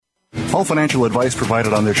All financial advice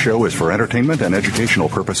provided on this show is for entertainment and educational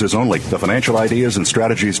purposes only. The financial ideas and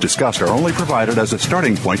strategies discussed are only provided as a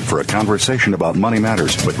starting point for a conversation about money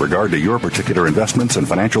matters. With regard to your particular investments and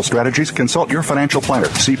financial strategies, consult your financial planner,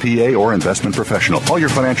 CPA, or investment professional. All your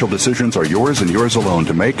financial decisions are yours and yours alone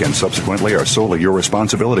to make, and subsequently are solely your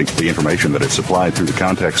responsibility. The information that is supplied through the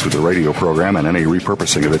context of the radio program and any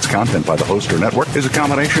repurposing of its content by the host or network is a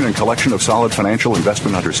combination and collection of solid financial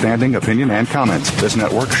investment understanding, opinion, and comments. This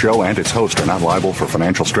network, show, and its host are not liable for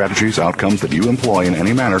financial strategies, outcomes that you employ in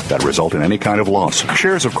any manner that result in any kind of loss.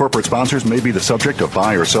 Shares of corporate sponsors may be the subject of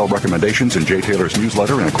buy or sell recommendations in Jay Taylor's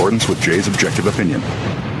newsletter in accordance with Jay's objective opinion.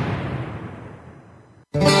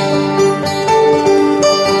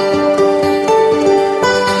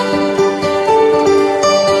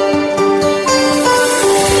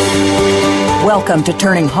 Welcome to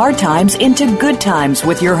Turning Hard Times into Good Times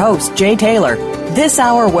with your host, Jay Taylor. This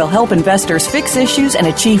hour will help investors fix issues and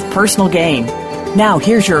achieve personal gain. Now,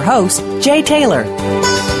 here's your host, Jay Taylor.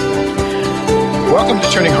 Welcome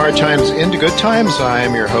to Turning Hard Times into Good Times. I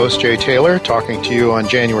am your host, Jay Taylor, talking to you on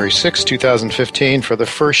January 6, 2015, for the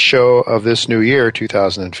first show of this new year,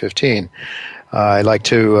 2015. I'd like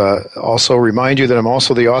to also remind you that I'm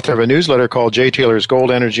also the author of a newsletter called Jay Taylor's Gold,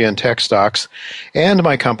 Energy, and Tech Stocks, and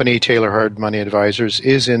my company, Taylor Hard Money Advisors,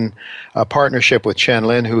 is in a partnership with Chen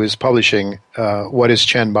Lin, who is publishing What is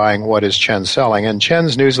Chen Buying, What is Chen Selling. And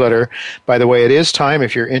Chen's newsletter, by the way, it is time,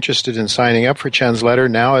 if you're interested in signing up for Chen's letter,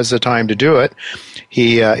 now is the time to do it.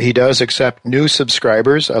 He does accept new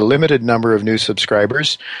subscribers, a limited number of new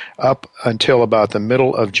subscribers, up until about the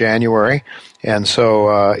middle of January. And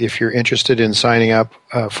so if you're interested in signing up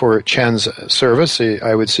for Chen's service,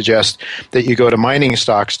 I would suggest that you go to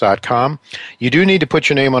miningstocks.com. You do need to put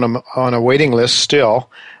your name on a waiting list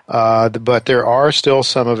still, but there are still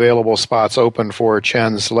some available spots open for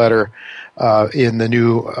Chen's letter in the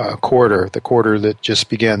new quarter, the quarter that just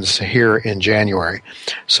begins here in January.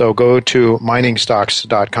 So go to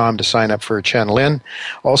miningstocks.com to sign up for Chen Lin.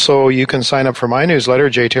 Also, you can sign up for my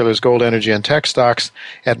newsletter, Jay Taylor's Gold, Energy, and Tech Stocks,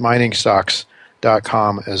 at miningstocks.com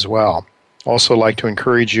as well. Also like to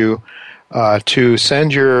encourage you to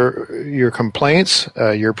send your complaints,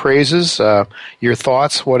 your praises, your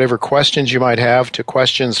thoughts, whatever questions you might have, to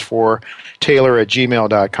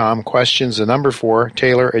questions4taylor@gmail.com, questions, the number 4,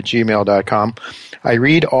 taylor@gmail.com. I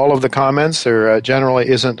read all of the comments. There generally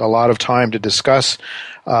isn't a lot of time to discuss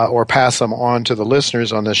or pass them on to the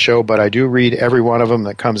listeners on this show, but I do read every one of them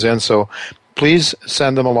that comes in, so please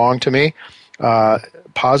send them along to me.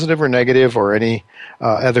 Positive or negative, or any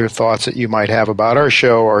other thoughts that you might have about our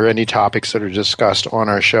show or any topics that are discussed on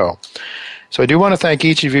our show. So I do want to thank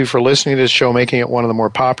each of you for listening to this show, making it one of the more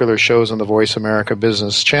popular shows on the Voice America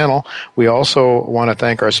Business Channel. We also want to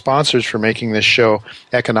thank our sponsors for making this show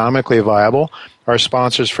economically viable. Our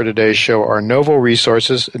sponsors for today's show are Novo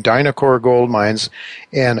Resources, Dynacor Gold Mines,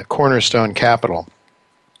 and Cornerstone Capital.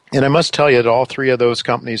 And I must tell you that all three of those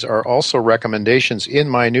companies are also recommendations in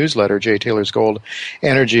my newsletter, Jay Taylor's Gold,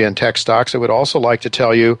 Energy, and Tech Stocks. I would also like to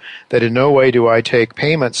tell you that in no way do I take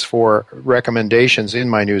payments for recommendations in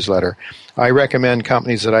my newsletter. I recommend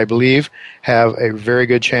companies that I believe have a very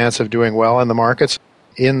good chance of doing well in the markets,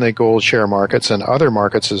 in the gold share markets and other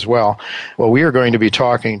markets as well. Well, we are going to be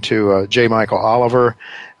talking to J. Michael Oliver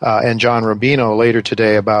and John Rubino later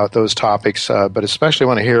today about those topics, but especially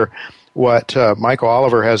want to hear what Michael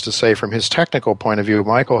Oliver has to say from his technical point of view.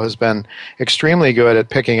 Michael has been extremely good at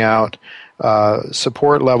picking out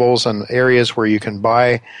support levels and areas where you can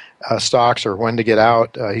buy stocks or when to get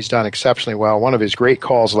out. He's done exceptionally well. One of his great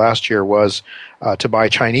calls last year was to buy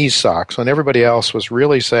Chinese stocks. When everybody else was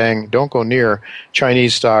really saying, don't go near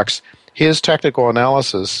Chinese stocks, his technical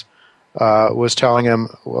analysis was telling him,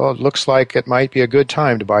 well, it looks like it might be a good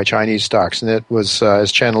time to buy Chinese stocks. And it was,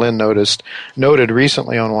 as Chen Lin noted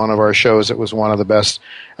recently on one of our shows, it was one of the best.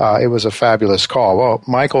 It was a fabulous call. Well,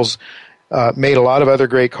 Michael's made a lot of other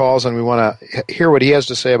great calls, and we want to hear what he has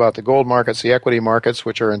to say about the gold markets, the equity markets,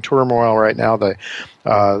 which are in turmoil right now, the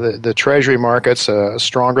treasury markets,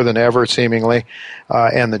 stronger than ever seemingly,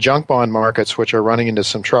 and the junk bond markets, which are running into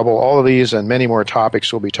some trouble. All of these and many more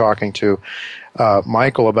topics we'll be talking to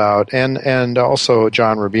Michael about, and also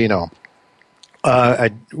John Rubino. I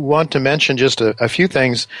want to mention just a few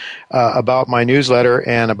things about my newsletter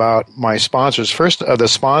and about my sponsors. First, the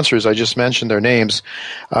sponsors, I just mentioned their names.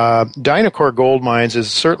 Dynacor Gold Mines is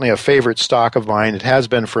certainly a favorite stock of mine. It has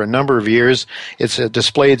been for a number of years. It's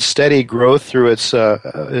displayed steady growth through its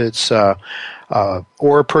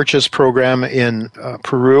ore purchase program in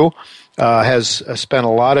Peru. has spent a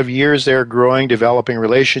lot of years there growing, developing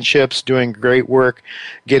relationships, doing great work,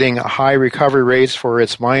 getting high recovery rates for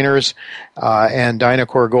its miners, and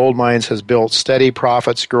Dynacor Gold Mines has built steady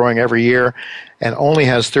profits growing every year and only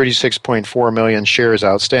has 36.4 million shares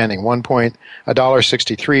outstanding.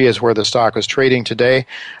 $1.63 is where the stock is trading today.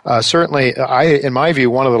 Certainly, in my view,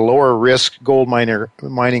 one of the lower risk gold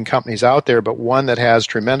mining companies out there, but one that has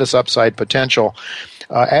tremendous upside potential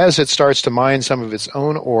as it starts to mine some of its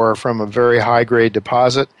own ore from a very high-grade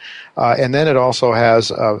deposit. And then it also has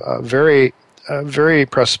a very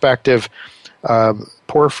prospective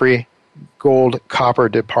porphyry gold copper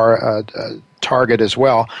target as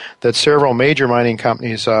well that several major mining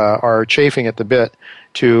companies are chafing at the bit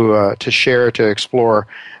to share, to explore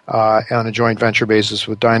on a joint venture basis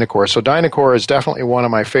with Dynacor. So Dynacor is definitely one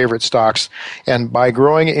of my favorite stocks, and by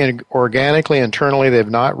growing organically internally, they've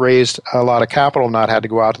not raised a lot of capital, not had to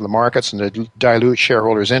go out to the markets and to dilute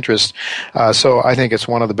shareholders' interest. So I think it's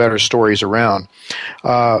one of the better stories around.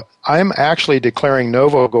 I'm actually declaring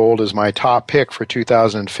NovoGold as my top pick for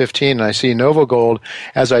 2015, and I see NovoGold,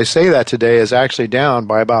 as I say that today, is actually down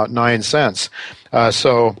by about 9 cents.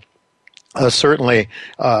 Certainly,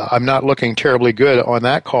 I'm not looking terribly good on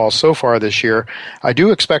that call so far this year. I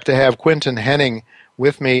do expect to have Quinton Henning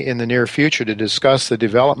with me in the near future to discuss the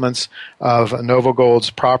developments of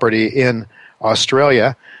NovoGold's property in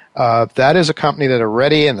Australia. That is a company that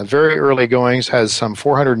already in the very early goings has some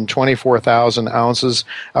 424,000 ounces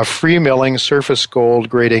of free milling surface gold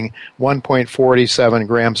grading 1.47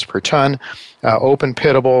 grams per ton, open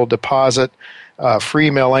pitable deposit, free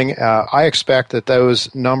milling. I expect that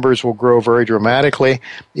those numbers will grow very dramatically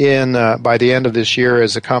by the end of this year,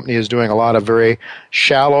 as the company is doing a lot of very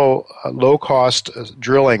shallow, low-cost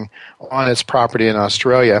drilling on its property in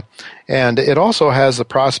Australia. And it also has the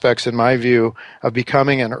prospects, in my view, of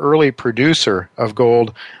becoming an early producer of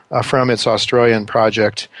gold from its Australian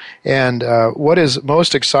project. And what is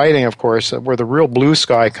most exciting, of course, where the real blue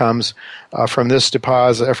sky comes from this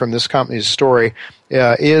deposit, from this company's story,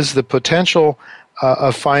 is the potential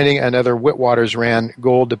of finding another Witwatersrand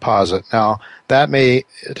gold deposit. Now, that may,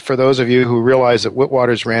 for those of you who realize that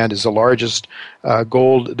Witwatersrand is the largest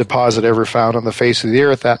gold deposit ever found on the face of the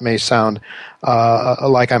earth, that may sound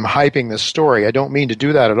like I'm hyping this story. I don't mean to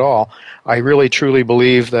do that at all. I really truly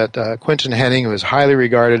believe that Quinton Henning, who is highly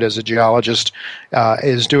regarded as a geologist,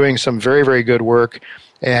 is doing some very, very good work.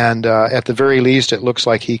 And at the very least, it looks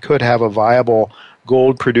like he could have a viable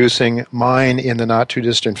gold-producing mine in the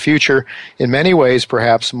not-too-distant future. In many ways,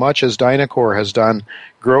 perhaps, much as Dynacor has done,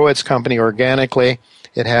 grow its company organically.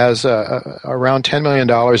 It has around $10 million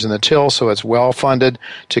in the till, so it's well-funded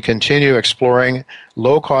to continue exploring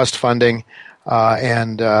low-cost funding.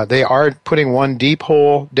 And they are putting one deep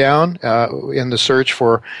hole down in the search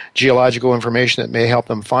for geological information that may help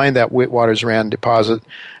them find that Witwatersrand deposit.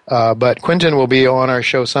 But Quinton will be on our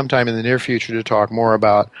show sometime in the near future to talk more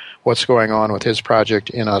about what's going on with his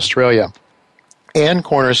project in Australia. And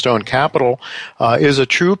Cornerstone Capital is a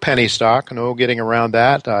true penny stock, no getting around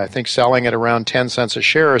that. I think selling at around 10 cents a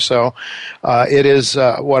share or so. It is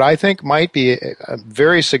what I think might be a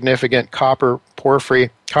very significant copper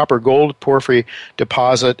gold porphyry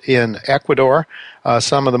deposit in Ecuador.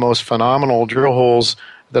 Some of the most phenomenal drill holes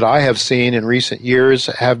that I have seen in recent years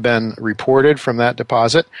have been reported from that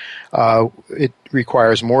deposit. It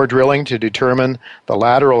requires more drilling to determine the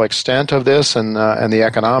lateral extent of this and the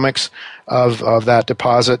economics of that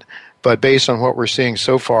deposit. But based on what we're seeing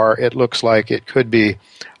so far, it looks like it could be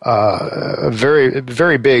a very,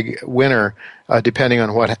 very big winner, depending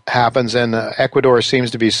on what happens. And Ecuador seems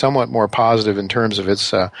to be somewhat more positive in terms of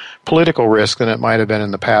its political risk than it might have been in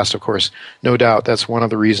the past. Of course, no doubt that's one of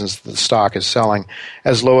the reasons the stock is selling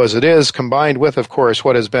as low as it is, combined with, of course,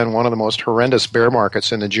 what has been one of the most horrendous bear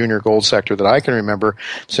markets in the junior gold sector that I can remember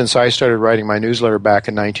since I started writing my newsletter back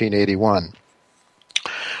in 1981.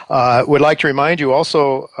 Would like to remind you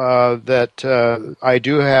also that I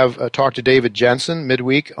do have talked to David Jensen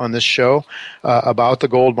midweek on this show about the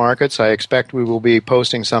gold markets. I expect we will be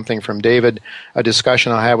posting something from David, a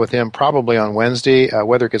discussion I'll have with him probably on Wednesday.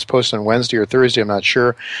 Whether it gets posted on Wednesday or Thursday, I'm not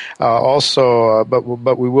sure.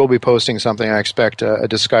 But we will be posting something. I expect a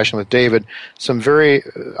discussion with David. Some very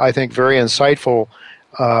insightful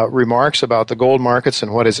remarks about the gold markets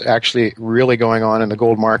and what is actually really going on in the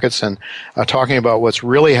gold markets, and talking about what's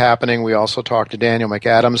really happening. We also talked to Daniel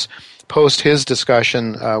McAdams, post his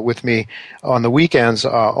discussion with me on the weekends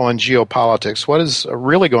on geopolitics. What is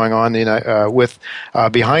really going on with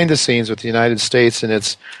behind the scenes with the United States and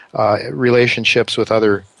its relationships with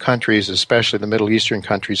other countries, especially the Middle Eastern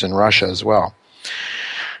countries and Russia as well.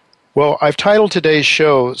 Well, I've titled today's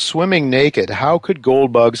show, Swimming Naked, How Could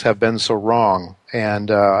Gold Bugs Have Been So Wrong? And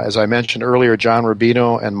as I mentioned earlier, John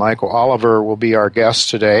Rubino and Michael Oliver will be our guests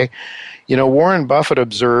today. You know, Warren Buffett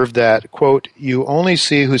observed that, quote, you only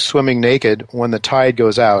see who's swimming naked when the tide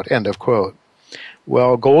goes out, end of quote.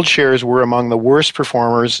 Well, gold shares were among the worst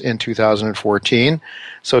performers in 2014.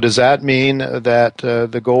 So does that mean that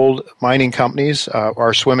the gold mining companies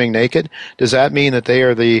are swimming naked? Does that mean that they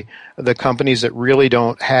are the companies that really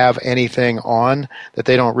don't have anything on, that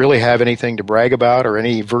they don't really have anything to brag about or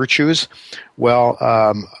any virtues? Well,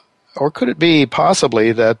 or could it be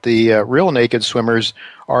possibly that the real naked swimmers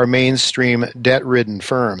are mainstream debt-ridden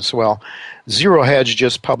firms? Well, Zero Hedge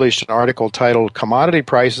just published an article titled Commodity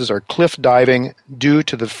Prices Are Cliff Diving Due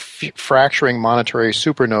to the Fracturing Monetary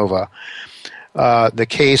Supernova, the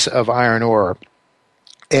Case of Iron Ore.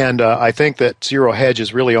 And I think that Zero Hedge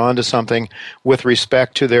is really onto something with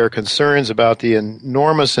respect to their concerns about the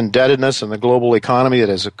enormous indebtedness in the global economy that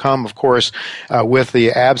has come, of course, with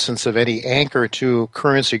the absence of any anchor to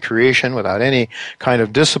currency creation, without any kind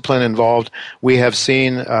of discipline involved. We have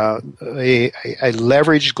seen a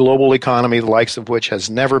leveraged global economy, the likes of which has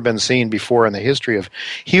never been seen before in the history of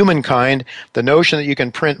humankind. The notion that you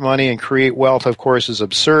can print money and create wealth, of course, is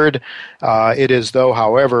absurd. It is, though,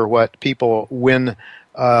 however, what people win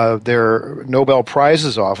their Nobel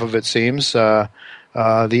Prizes off of, it seems. The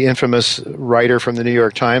infamous writer from the New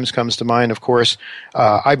York Times comes to mind, of course.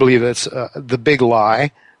 I believe it's the big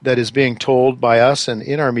lie that is being told by us and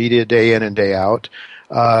in our media day in and day out.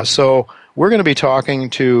 So we're going to be talking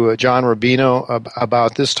to John Rubino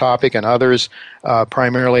about this topic and others,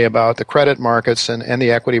 primarily about the credit markets and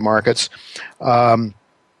the equity markets. I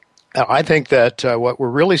think that what we're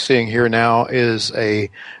really seeing here now is a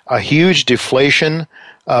huge deflation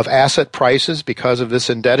of asset prices because of this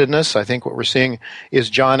indebtedness. I think what we're seeing is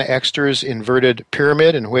John Exter's inverted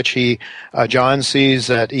pyramid, in which John sees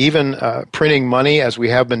that even printing money, as we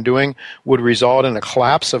have been doing, would result in a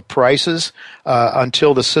collapse of prices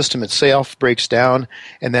until the system itself breaks down.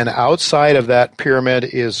 And then outside of that pyramid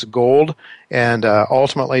is gold. And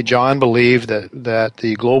ultimately, John believed that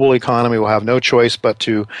the global economy will have no choice but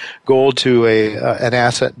to gold to an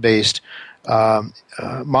asset-based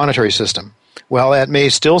monetary system. Well, that may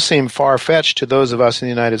still seem far-fetched to those of us in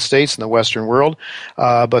the United States and the Western world,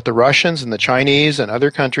 but the Russians and the Chinese and other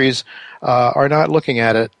countries are not looking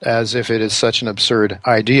at it as if it is such an absurd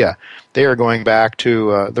idea. They are going back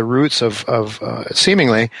to the roots of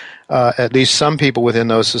seemingly, at least some people within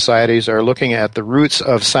those societies are looking at the roots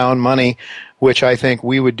of sound money, which I think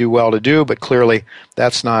we would do well to do, but clearly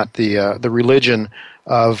that's not the religion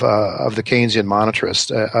of the Keynesian monetarist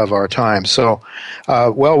of our time. So,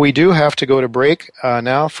 well, we do have to go to break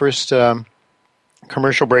now. First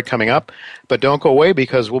commercial break coming up, but don't go away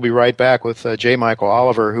because we'll be right back with J. Michael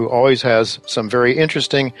Oliver, who always has some very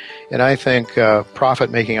interesting and I think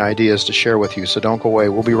profit-making ideas to share with you. So don't go away.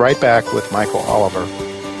 We'll be right back with Michael Oliver.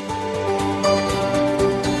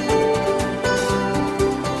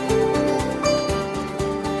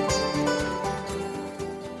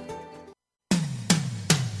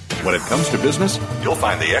 When it comes to business, you'll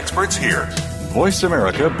find the experts here. Voice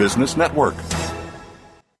America Business Network.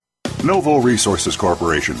 Novo Resources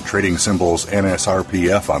Corporation, trading symbols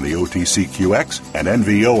NSRPF on the OTCQX and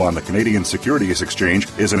NVO on the Canadian Securities Exchange,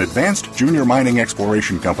 is an advanced junior mining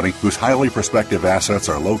exploration company whose highly prospective assets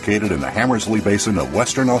are located in the Hamersley Basin of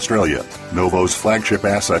Western Australia. Novo's flagship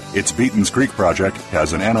asset, its Beatons Creek project,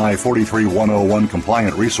 has an NI 43101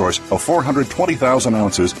 compliant resource of 420,000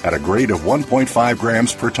 ounces at a grade of 1.5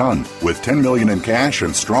 grams per ton. With $10 million in cash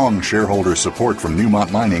and strong shareholder support from Newmont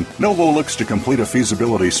Mining, Novo looks to complete a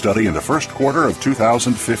feasibility study in the first quarter of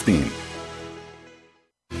 2015.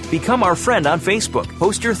 Become our friend on Facebook.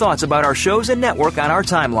 Post your thoughts about our shows and network on our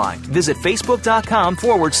timeline. Visit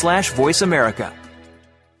Facebook.com/Voice America.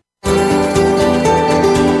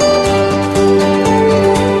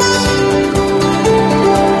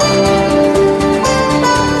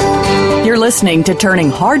 You're listening to Turning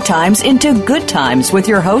Hard Times into Good Times with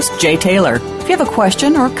your host, Jay Taylor. If you have a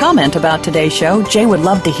question or comment about today's show, Jay would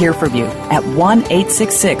love to hear from you at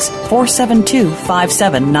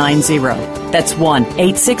 1-866-472-5790. That's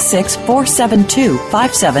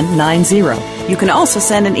 1-866-472-5790. You can also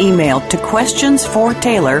send an email to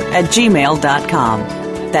questionsfortaylor@gmail.com.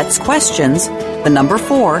 That's questions, the number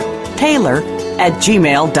 4,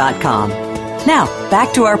 Taylor@gmail.com. Now,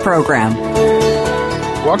 back to our program.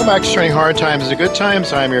 Welcome back to Turning Hard Times into Good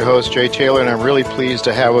Times. I'm your host, Jay Taylor, and I'm really pleased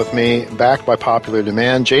to have with me, backed by popular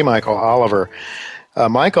demand, J. Michael Oliver.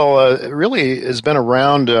 Michael really has been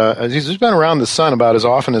around. He's been around the sun about as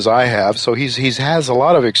often as I have, so he has a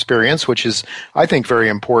lot of experience, which is, I think, very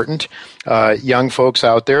important. Young folks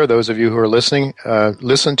out there, those of you who are listening,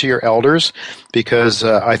 listen to your elders, because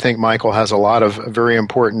I think Michael has a lot of very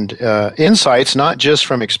important insights, not just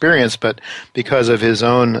from experience, but because of his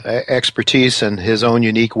own expertise and his own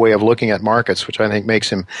unique way of looking at markets, which I think makes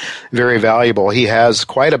him very valuable. He has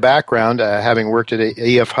quite a background, having worked at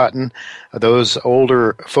E.F. Hutton. Those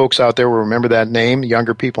older folks out there will remember that name.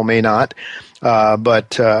 Younger people may not.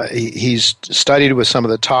 But he's studied with some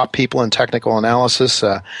of the top people in technical analysis,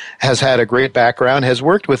 has had a great background, has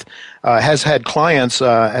worked with, has had clients,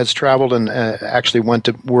 has traveled and actually went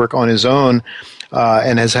to work on his own,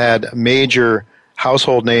 and has had major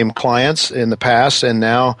household name clients in the past, and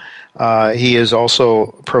now he is also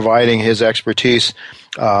providing his expertise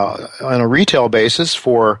on a retail basis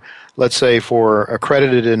for, let's say, for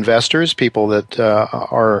accredited investors, people that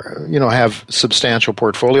have substantial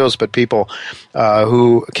portfolios, but people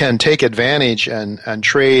who can take advantage and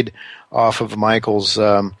trade off of Michael's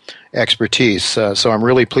expertise. So I'm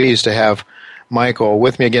really pleased to have Michael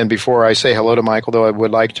with me again. Before I say hello to Michael, though, I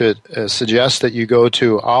would like to suggest that you go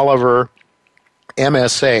to Oliver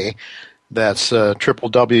MSA. That's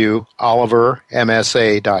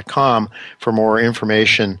www.olivermsa.com for more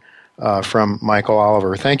information from Michael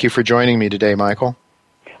Oliver. Thank you for joining me today, Michael.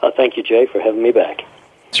 Thank you, Jay, for having me back.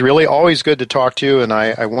 It's really always good to talk to you, and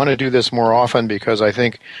I want to do this more often because I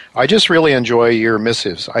just really enjoy your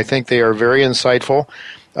missives. I think they are very insightful.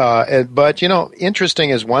 But, interesting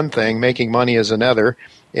is one thing, making money is another.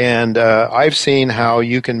 And I've seen how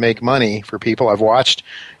you can make money for people. I've watched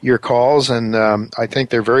your calls, and I think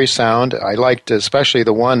they're very sound. I liked especially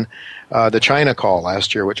the one, the China call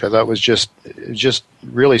last year, which I thought was just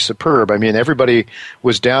really superb. I mean, everybody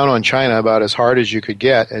was down on China about as hard as you could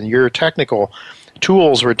get, and your technical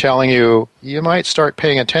tools were telling you might start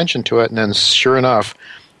paying attention to it, and then sure enough,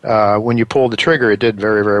 when you pulled the trigger, it did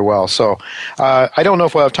very, very well. So I don't know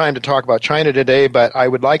if we'll have time to talk about China today, but I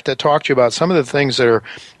would like to talk to you about some of the things that are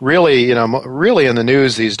really, really in the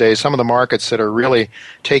news these days, some of the markets that are really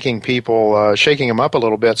taking people, shaking them up a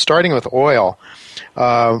little bit, starting with oil.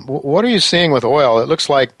 What are you seeing with oil? It looks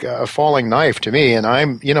like a falling knife to me,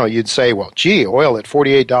 and you'd say, well, gee, oil at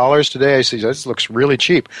 $48 today. I see this looks really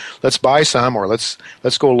cheap. Let's buy some, or let's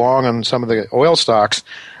go long on some of the oil stocks.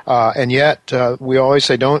 And yet, we always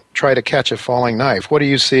say, don't try to catch a falling knife. What do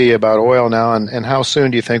you see about oil now, and how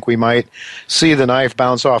soon do you think we might see the knife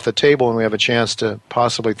bounce off the table and we have a chance to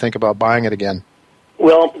possibly think about buying it again?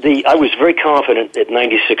 Well, I was very confident at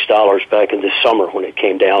 $96 back in the summer when it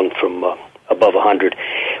came down from above 100.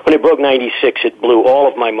 When it broke 96, it blew all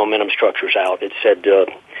of my momentum structures out. It said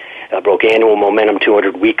broke annual momentum,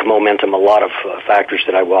 200-week momentum, a lot of factors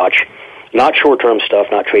that I watch. Not short-term stuff,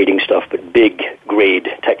 not trading stuff, but big grade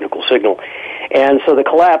technical signal. And so the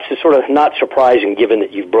collapse is sort of not surprising given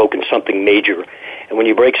that you've broken something major. And when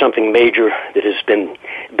you break something major that has been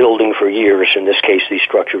building for years, in this case these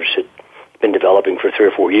structures had been developing for 3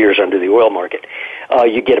 or 4 years under the oil market,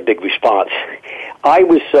 you get a big response. I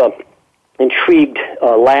was intrigued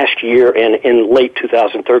last year and in late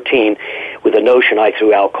 2013 with a notion I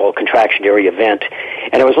threw out called contractionary event.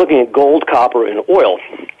 And I was looking at gold, copper, and oil.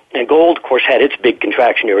 And gold, of course, had its big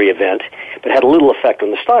contractionary event, but had a little effect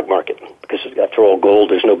on the stock market because, after all,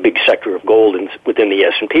 gold, there's no big sector of gold within the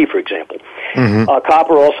S&P, for example. Mm-hmm.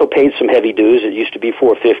 Copper also paid some heavy dues. It used to be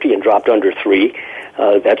 $4.50 and dropped under $3.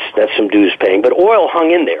 That's some dues paying. But oil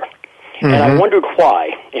hung in there. Mm-hmm. And I wondered why.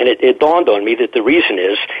 And it dawned on me that the reason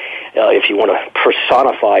is, if you want to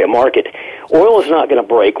personify a market, oil is not going to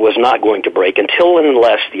break, was not going to break, until and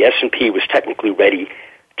unless the S&P was technically ready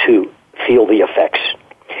to feel the effects.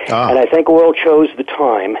 And I think oil chose the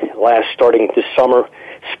time, starting this summer,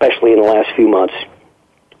 especially in the last few months,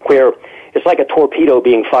 where it's like a torpedo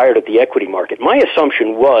being fired at the equity market. My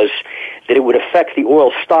assumption was that it would affect the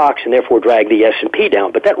oil stocks and therefore drag the S&P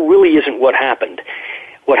down, but that really isn't what happened.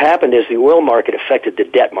 What happened is the oil market affected the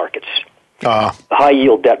debt markets, the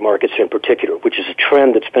high-yield debt markets in particular, which is a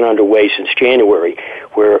trend that's been underway since January,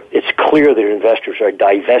 where it's clear that investors are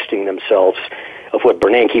divesting themselves of what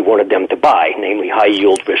Bernanke wanted them to buy, namely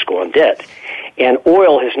high-yield risk-on debt. And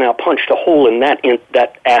oil has now punched a hole in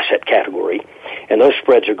that asset category, and those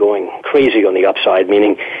spreads are going crazy on the upside,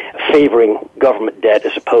 meaning favoring government debt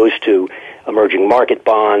as opposed to emerging market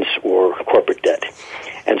bonds or corporate debt.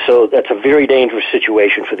 And so that's a very dangerous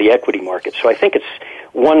situation for the equity market. So I think it's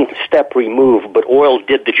one step removed, but oil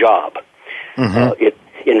did the job. Mm-hmm. It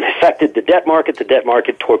infected the debt market. The debt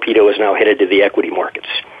market torpedo is now headed to the equity markets.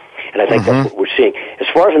 And I think that's what we're seeing. As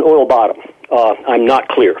far as an oil bottom, I'm not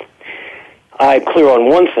clear. I'm clear on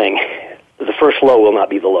one thing. The first low will not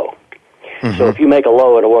be the low. Mm-hmm. So if you make a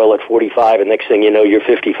low in oil at 45 and next thing you know you're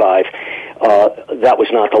 55, that was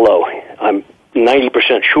not the low. I'm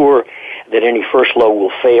 90% sure that any first low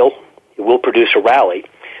will fail. It will produce a rally,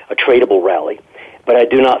 a tradable rally. But I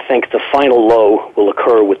do not think the final low will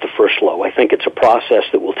occur with the first low. I think it's a process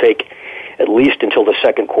that will take at least until the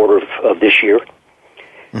second quarter of this year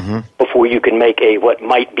before you can make what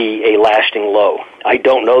might be a lasting low. I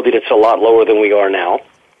don't know that it's a lot lower than we are now.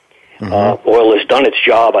 Oil has done its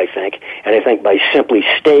job, I think, and I think by simply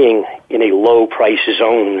staying in a low price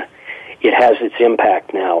zone, it has its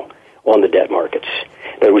impact now on the debt markets.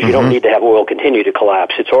 In other words, you don't need to have oil continue to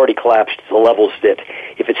collapse. It's already collapsed to the levels that,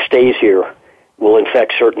 if it stays here, will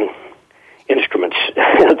infect certain instruments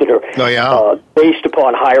that are based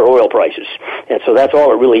upon higher oil prices. And so that's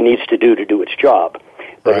all it really needs to do its job.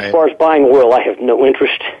 But as far as buying oil, I have no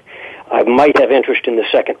interest. I might have interest in the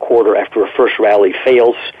second quarter after a first rally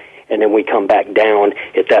fails, and then we come back down.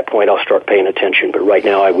 At that point, I'll start paying attention. But right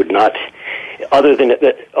now, I would not, other than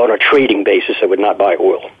on a trading basis, I would not buy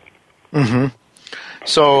oil.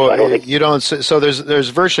 So you don't. So there's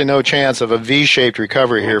virtually no chance of a V-shaped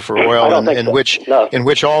recovery here for oil, in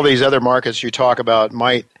which all these other markets you talk about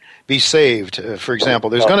might be saved. For example,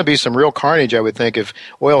 there's going to be some real carnage, I would think, if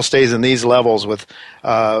oil stays in these levels. With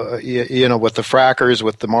with the frackers,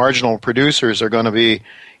 with the marginal producers are going to be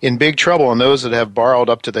in big trouble, and those that have borrowed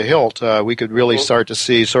up to the hilt, we could really start to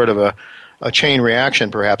see sort of a chain reaction,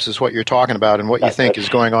 perhaps, is what you're talking about, and what you think is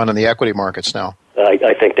going on in the equity markets now.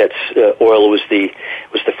 I think that's oil was the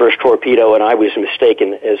first torpedo, and I was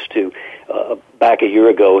mistaken as to back a year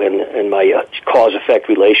ago in my cause-effect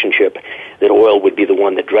relationship that oil would be the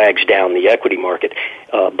one that drags down the equity market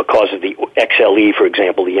because of the XLE, for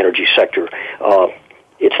example, the energy sector.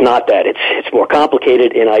 It's not that. It's more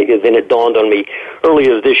complicated, and then it dawned on me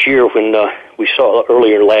earlier this year when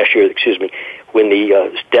earlier last year, when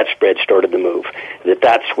the debt spread started to move,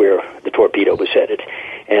 that's where the torpedo was headed.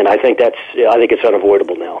 And I think it's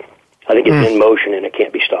unavoidable now. I think it's in motion and it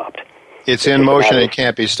can't be stopped. It's in motion and it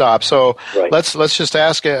can't be stopped. So let's just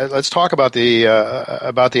ask. Let's talk about the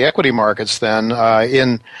equity markets then.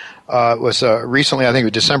 Recently, I think it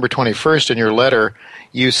was December 21st, in your letter,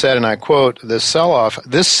 you said, and I quote, "This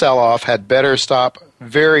sell-off had better stop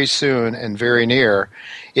very soon and very near.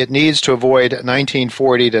 It needs to avoid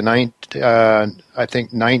 1940 to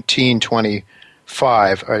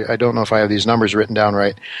 1925. I don't know if I have these numbers written down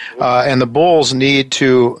right. And the bulls need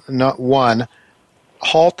to, one,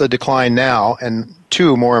 halt the decline now, and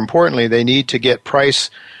two, more importantly, they need to get price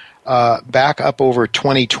back up over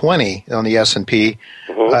 2020 on the S&P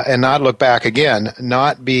and not look back again,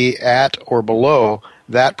 not be at or below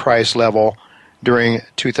that price level during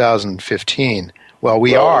 2015. Well,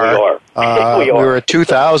 we are. We were at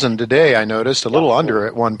 2,000 today, I noticed, a little under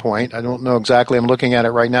at one point. I don't know exactly. I'm looking at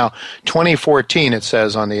it right now. 2014, it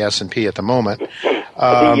says on the S&P at the moment. We've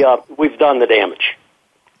done the damage,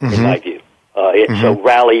 in my view. So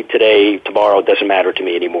rally today, tomorrow, it doesn't matter to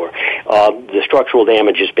me anymore. The structural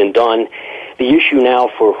damage has been done. The issue now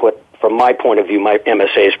from my point of view, my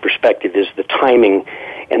MSA's perspective, is the timing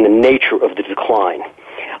and the nature of the decline.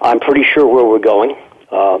 I'm pretty sure where we're going,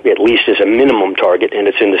 at least as a minimum target, and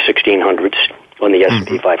it's in the 1600s on the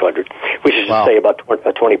S&P 500, which is to say about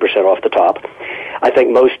 20% off the top. I think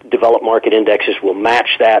most developed market indexes will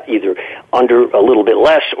match that, either under a little bit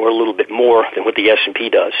less or a little bit more than what the S&P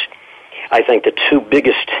does. I think the two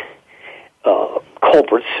biggest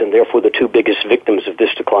culprits, and therefore the two biggest victims of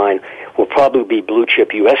this decline, will probably be blue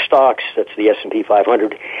chip U.S. stocks, that's the S&P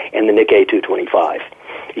 500, and the Nikkei 225.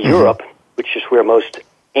 Europe, which is where most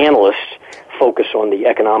analysts focus on the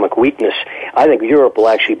economic weakness, I think Europe will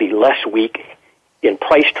actually be less weak in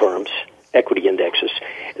price terms, equity indexes,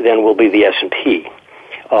 than will be the S&P.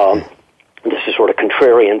 This is sort of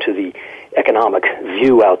contrarian to the economic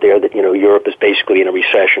view out there that, Europe is basically in a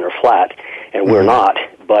recession or flat, and we're not.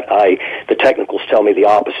 But the technicals tell me the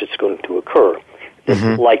opposite's going to occur.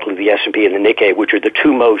 Likely the S&P and the Nikkei, which are the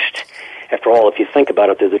two most, after all, if you think about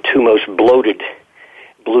it, they're the two most bloated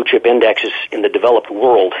blue chip indexes in the developed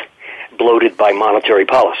world, bloated by monetary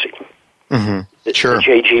policy. The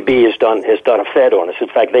JGB has done a Fed on us. In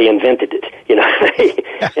fact, they invented it. They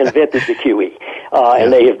invented the QE,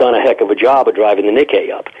 and they have done a heck of a job of driving the Nikkei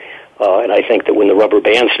up. And I think that when the rubber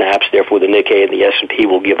band snaps, therefore the Nikkei and the S&P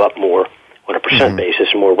will give up more on a percent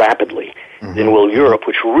basis more rapidly than will Europe,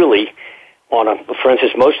 which really, for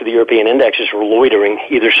instance, most of the European indexes were loitering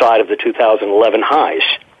either side of the 2011 highs.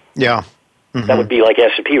 Yeah. That would be like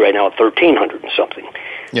S&P right now at 1,300 and something.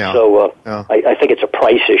 Yeah. So I think it's a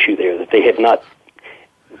price issue there, that they have not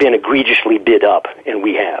been egregiously bid up, and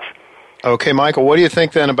we have. Okay, Michael, what do you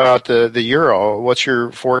think then about the euro? What's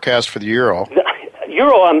your forecast for the euro? The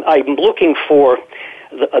euro, I'm looking for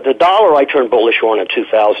the dollar. I turned bullish on in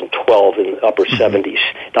 2012 in the upper 70s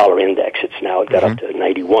dollar index. It's now got up to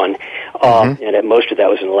 91, and most of that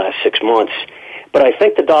was in the last 6 months. But I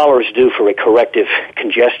think the dollar is due for a corrective,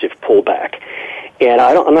 congestive pullback. And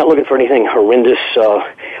I'm not looking for anything horrendous.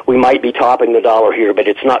 We might be topping the dollar here, but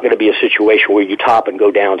it's not going to be a situation where you top and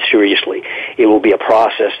go down seriously. It will be a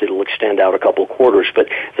process that will extend out a couple of quarters. But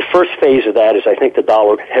the first phase of that is I think the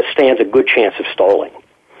dollar stands a good chance of stalling.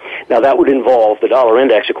 Now, that would involve the dollar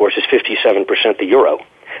index, of course, is 57% the euro.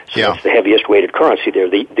 So that's the heaviest weighted currency there.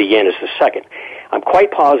 The yen is the second. I'm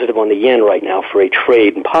quite positive on the yen right now for a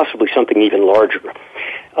trade and possibly something even larger.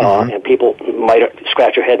 And people might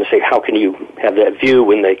scratch their head and say, how can you have that view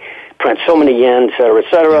when they print so many yen, et cetera, et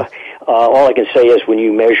cetera? All I can say is when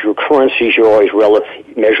you measure currencies, you're always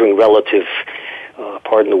measuring relative,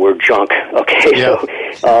 pardon the word, junk. Okay, so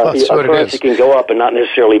a currency can go up and not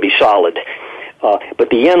necessarily be solid. But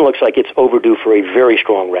the yen looks like it's overdue for a very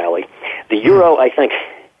strong rally. The euro, I think,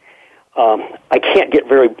 I can't get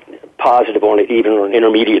very positive on it even on an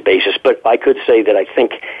intermediate basis, but I could say that I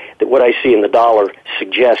think that what I see in the dollar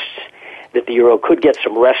suggests that the euro could get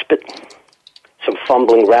some respite, some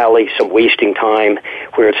fumbling rally, some wasting time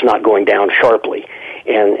where it's not going down sharply,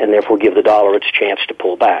 and therefore give the dollar its chance to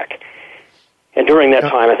pull back. And during that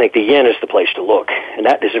time, I think the yen is the place to look, and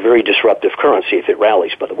that is a very disruptive currency if it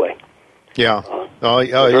rallies, by the way. Yeah.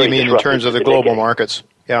 You mean in terms of the global markets?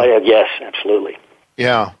 Yeah. Yes, absolutely.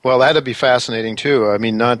 Yeah, well, that'd be fascinating too. I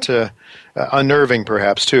mean, not unnerving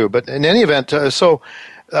perhaps too, but in any event,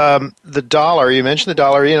 the dollar. You mentioned the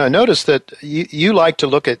dollar. I noticed that you like to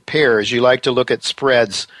look at pairs. You like to look at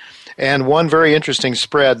spreads, and one very interesting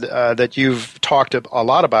spread that you've talked a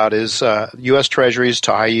lot about is U.S. Treasuries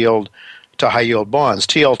to high yield bonds,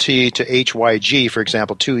 TLT to HYG, for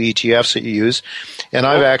example, two ETFs that you use, and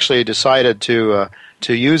I've actually decided to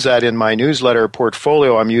use that in my newsletter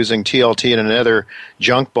portfolio. I'm using TLT and another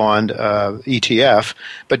junk bond ETF.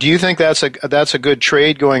 But do you think that's a good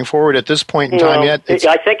trade going forward at this point in time yet?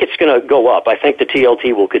 I think it's going to go up. I think the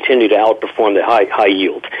TLT will continue to outperform the high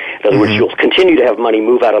yield. In other words, you'll continue to have money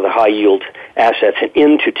move out of the high yield assets and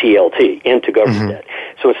into TLT, into government debt.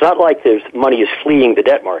 So it's not like money is fleeing the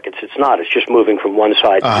debt markets. It's not. It's just moving from one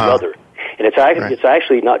side to the other. And it's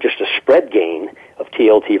actually not just a spread gain of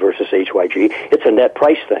TLT versus HYG. It's a net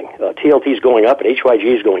price thing. TLT is going up and HYG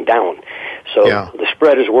is going down. So the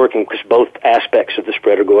spread is working because both aspects of the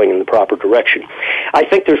spread are going in the proper direction. I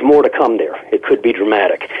think there's more to come there. It could be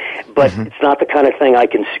dramatic. But it's not the kind of thing I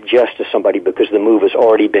can suggest to somebody because the move has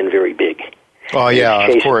already been very big. Oh, yeah,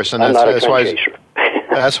 of course. And that's why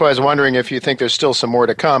that's why I was wondering if you think there's still some more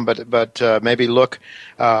to come, but maybe look,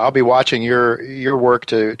 I'll be watching your work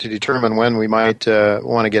to determine when we might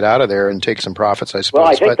want to get out of there and take some profits, I suppose. Well,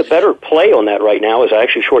 I think the better play on that right now is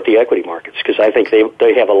actually short the equity markets because I think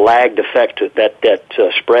they have a lagged effect to that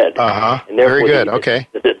spread. And very good, okay.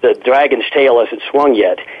 The dragon's tail hasn't swung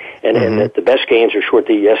yet, and the best gains are short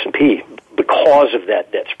the S&P because of that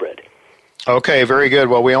spread. Okay, very good.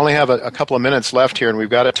 Well, we only have a couple of minutes left here, and we've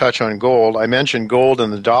got to touch on gold. I mentioned gold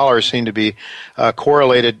and the dollar seem to be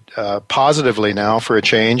correlated positively now for a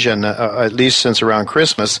change, and at least since around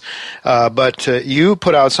Christmas. But you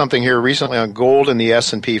put out something here recently on gold and the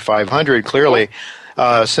S&P 500. Clearly,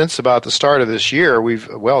 since about the start of this year,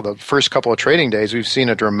 the first couple of trading days, we've seen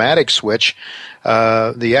a dramatic switch.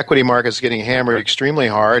 The equity market's getting hammered extremely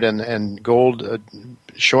hard, and gold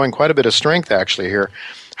showing quite a bit of strength actually here.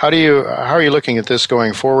 How are you looking at this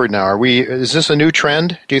going forward now? Is this a new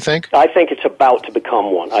trend, do you think? I think it's about to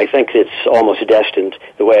become one. I think it's almost destined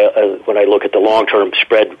the way when I look at the long-term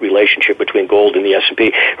spread relationship between gold and the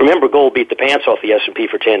S&P. Remember, gold beat the pants off the S&P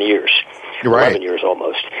for 10 years. Right. 11 years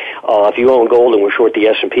almost. If you own gold and were short the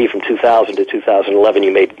S&P from 2000 to 2011,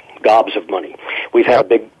 you made gobs of money. We've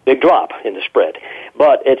had a big drop in the spread.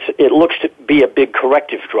 But it looks to be a big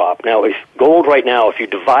corrective drop. Now, if gold right now, if you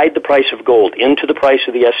divide the price of gold into the price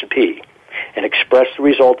of the S&P and express the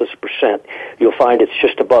result as a percent, you'll find it's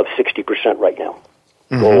just above 60% right now,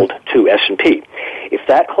 gold to S&P. If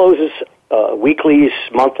that closes weeklies,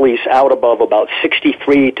 monthlies out above about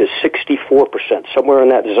 63 to 64%, somewhere in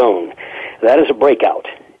that zone, that is a breakout.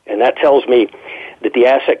 And that tells me that the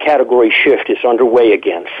asset category shift is underway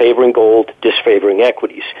again, favoring gold, disfavoring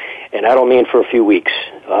equities. And I don't mean for a few weeks.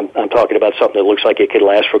 I'm talking about something that looks like it could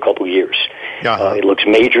last for a couple of years. It looks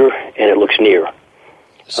major and it looks near.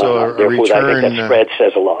 So therefore, I think that spread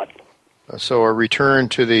says a lot. So a return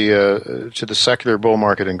to the secular bull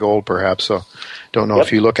market in gold, perhaps. So don't know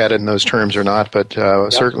if you look at it in those terms or not, but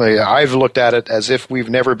certainly I've looked at it as if we've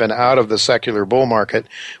never been out of the secular bull market.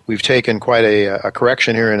 We've taken quite a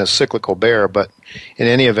correction here in a cyclical bear, but in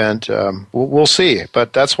any event, we'll see.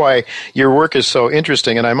 But that's why your work is so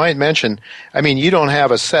interesting. And I might mention, I mean, you don't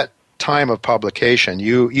have a set time of publication.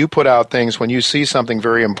 You put out things when you see something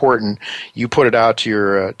very important. You put it out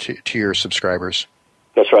to your subscribers.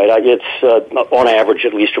 That's right. It's on average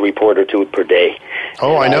at least a report or two per day.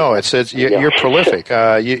 Oh, I know. You're prolific.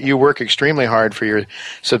 You work extremely hard for your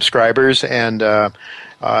subscribers, and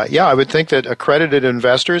I would think that accredited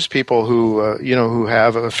investors, people who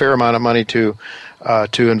have a fair amount of money to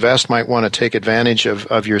invest, might want to take advantage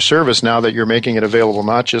of your service now that you're making it available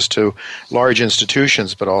not just to large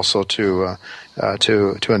institutions but also to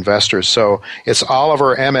investors. So it's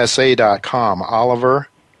OliverMSA.com. Oliver.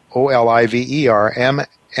 OLIVER, M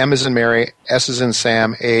as in Mary, S as in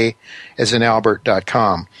Sam, A as in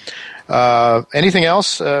Albert.com. Anything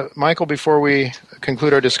else, Michael, before we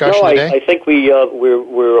conclude our discussion today? I think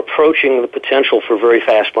we're approaching the potential for very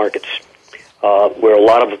fast markets, where a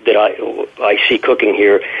lot of that I see cooking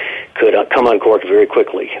here could come uncorked very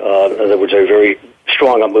quickly. In other words, a very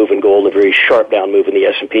strong up move in gold, a very sharp down move in the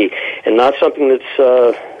S&P, and not something that's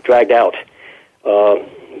dragged out.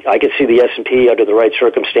 I could see the S&P under the right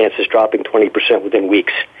circumstances dropping 20% within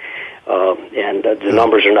weeks. And the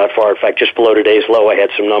numbers are not far. In fact, just below today's low, I had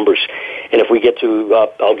some numbers. And if we get to,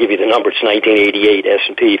 I'll give you the number, it's 1988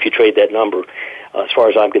 S&P. If you trade that number, as far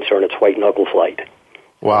as I'm concerned, it's white knuckle flight.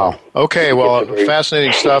 Wow. Okay, well,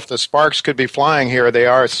 fascinating stuff. The sparks could be flying here. They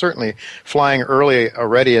are certainly flying early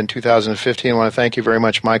already in 2015. I want to thank you very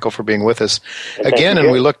much, Michael, for being with us again,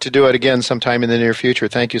 and we look to do it again sometime in the near future.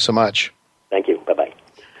 Thank you so much. Thank you. Bye-bye.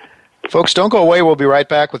 Folks, don't go away. We'll be right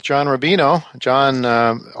back with John Rubino. John,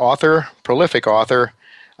 prolific author,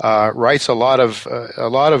 writes a lot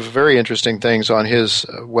of very interesting things on his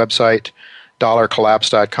website,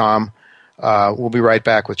 dollarcollapse.com. We'll be right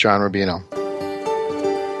back with John Rubino.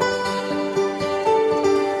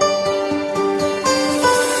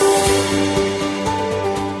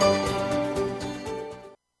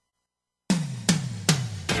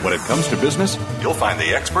 When it comes to business, you'll find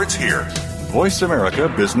the experts here. Voice America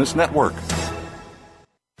Business Network.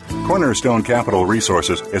 Cornerstone Capital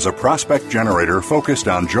Resources is a prospect generator focused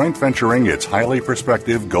on joint venturing its highly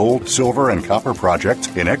prospective gold, silver, and copper projects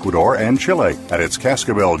in Ecuador and Chile. At its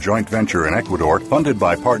Cascabel joint venture in Ecuador, funded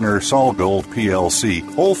by partner Sol Gold PLC,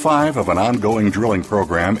 Hole 5 of an ongoing drilling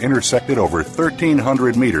program intersected over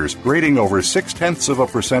 1,300 meters, grading over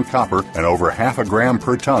 0.6% copper and over 0.5 gram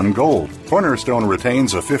per ton gold. Cornerstone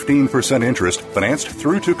retains a 15% interest financed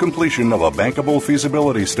through to completion of a bankable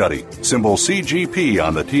feasibility study. Symbol CGP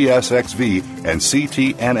on the TSXV and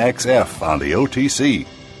CTNXF on the OTC.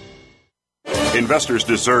 Investors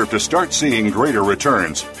deserve to start seeing greater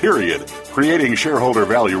returns, period. Creating shareholder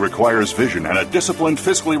value requires vision and a disciplined,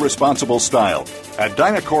 fiscally responsible style. At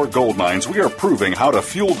Dynacor Gold Mines, we are proving how to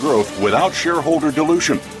fuel growth without shareholder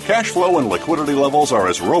dilution. Cash flow and liquidity levels are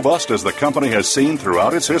as robust as the company has seen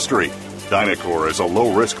throughout its history. Dynacor is a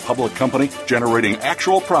low-risk public company generating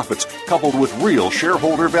actual profits coupled with real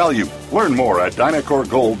shareholder value. Learn more at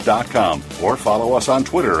DynacorGold.com or follow us on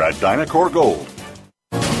Twitter at DynacorGold.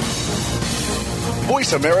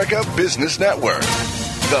 Voice America Business Network,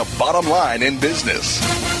 the bottom line in business.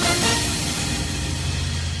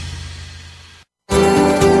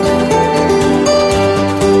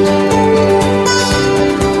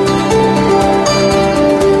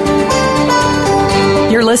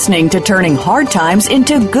 You're listening to Turning Hard Times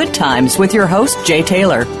into Good Times with your host, Jay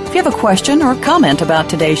Taylor. If you have a question or comment about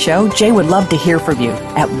today's show, Jay would love to hear from you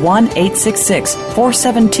at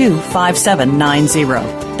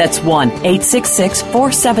 1-866-472-5790. That's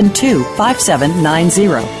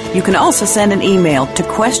 1-866-472-5790. You can also send an email to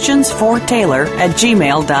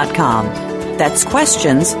questionsfortaylor@gmail.com. That's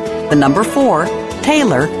questions, the number 4,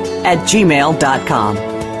 Taylor@gmail.com.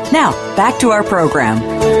 Now, back to our program.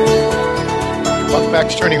 Welcome back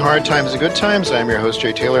to Turning Hard Times to Good Times. I'm your host,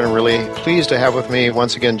 Jay Taylor, and I'm really pleased to have with me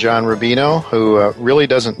once again John Rubino, who really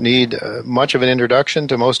doesn't need much of an introduction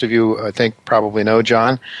to most of you, I think, probably know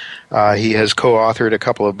John. He has co-authored a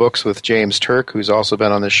couple of books with James Turk, who's also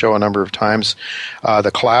been on this show a number of times,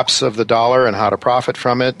 The Collapse of the Dollar and How to Profit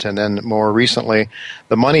from It, and then more recently,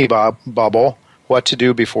 The Money Bubble, What to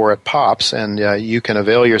Do Before It Pops. And you can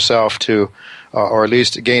avail yourself to, or at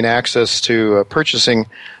least gain access to purchasing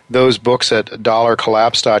those books at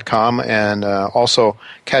dollarcollapse.com, and also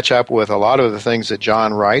catch up with a lot of the things that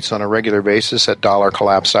John writes on a regular basis at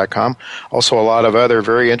dollarcollapse.com. Also a lot of other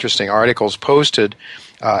very interesting articles posted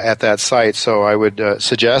at that site. So I would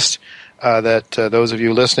suggest that those of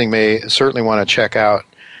you listening may certainly want to check out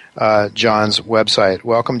John's website.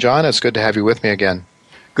 Welcome, John. It's good to have you with me again.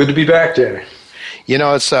 Good to be back, Jay. You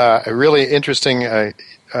know, it's a really interesting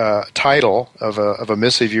title of a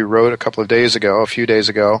missive you wrote a few days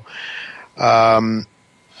ago.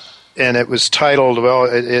 And it was titled, well,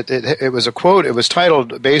 it was a quote. It was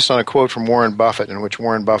titled based on a quote from Warren Buffett, in which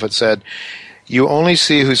Warren Buffett said, "You only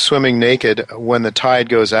see who's swimming naked when the tide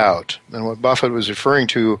goes out." And what Buffett was referring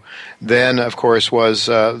to then, of course, was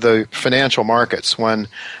the financial markets. When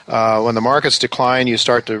the markets decline, you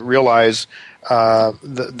start to realize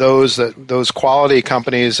those quality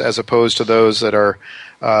companies as opposed to those that are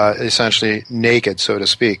essentially naked, so to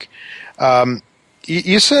speak.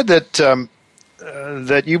 You said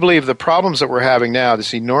that you believe the problems that we're having now,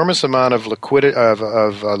 this enormous amount of liquidity,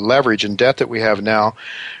 of leverage and debt that we have now,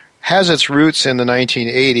 has its roots in the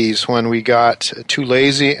 1980s when we got too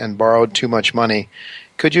lazy and borrowed too much money.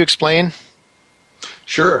 Could you explain?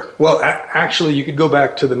 Sure. Well, actually, you could go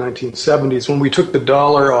back to the 1970s when we took the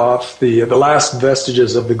dollar off the last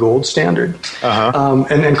vestiges of the gold standard,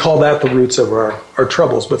 and call that the roots of our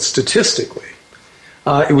troubles. But statistically,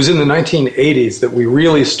 it was in the 1980s that we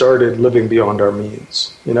really started living beyond our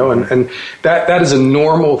means, and that is a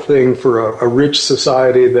normal thing for a rich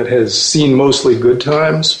society that has seen mostly good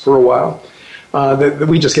times for a while, that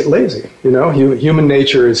we just get lazy, Human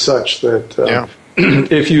nature is such that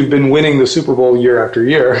if you've been winning the Super Bowl year after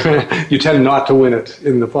year, you tend not to win it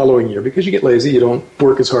in the following year because you get lazy, you don't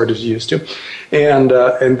work as hard as you used to. And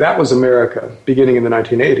that was America beginning in the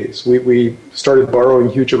 1980s. We started borrowing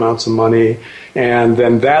huge amounts of money, and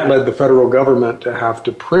then that led the federal government to have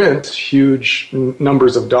to print huge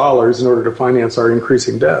numbers of dollars in order to finance our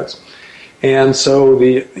increasing debts. And so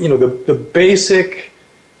the basic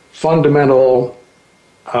fundamental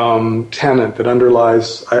tenet that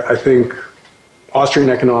underlies, I think, Austrian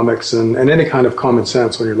economics and any kind of common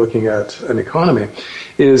sense when you're looking at an economy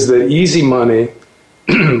is that easy money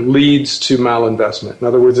leads to malinvestment. In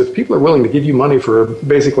other words, if people are willing to give you money for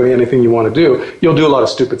basically anything you want to do, you'll do a lot of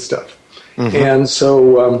stupid stuff. Mm-hmm. And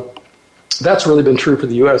so that's really been true for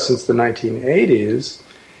the U.S. since the 1980s.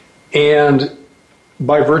 And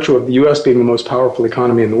by virtue of the U.S. being the most powerful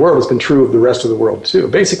economy in the world, it's been true of the rest of the world too.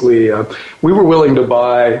 Basically, we were willing to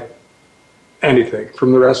buy anything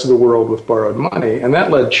from the rest of the world with borrowed money. And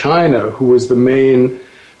that led China, who was the main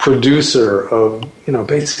producer of,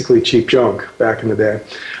 basically cheap junk back in the day,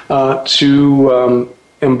 to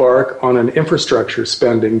embark on an infrastructure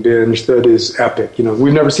spending binge that is epic.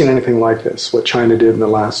 We've never seen anything like this, what China did in the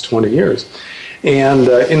last 20 years. And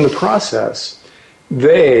in the process,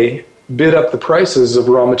 they bid up the prices of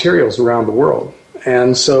raw materials around the world.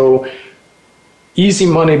 And so easy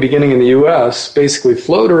money beginning in the U.S. basically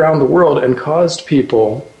flowed around the world and caused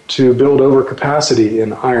people to build overcapacity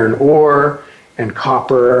in iron ore and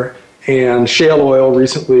copper and shale oil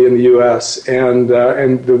recently in the U.S. and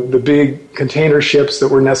the big container ships that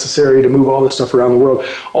were necessary to move all this stuff around the world.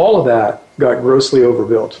 All of that got grossly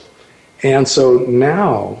overbuilt. And so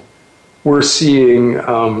now we're seeing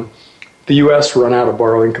the U.S. run out of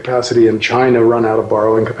borrowing capacity and China run out of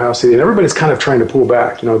borrowing capacity, and everybody's kind of trying to pull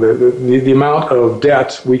back. The amount of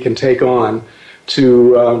debt we can take on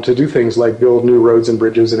to do things like build new roads and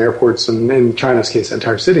bridges and airports, and in China's case,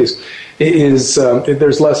 entire cities, is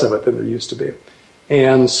there's less of it than there used to be.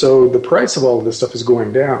 And so the price of all of this stuff is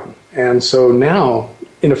going down. And so now,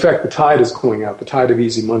 in effect, the tide is going out. The tide of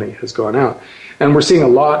easy money has gone out. And we're seeing a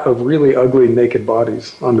lot of really ugly naked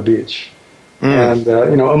bodies on the beach. And,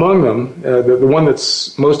 among them, the one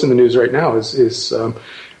that's most in the news right now is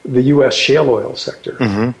the U.S. shale oil sector.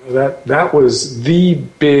 Mm-hmm. That was the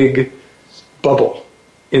big bubble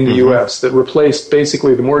in the U.S. that replaced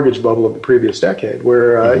basically the mortgage bubble of the previous decade,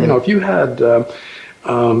 where, if you had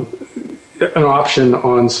an option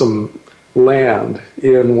on some land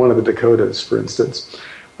in one of the Dakotas, for instance,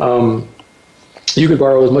 you could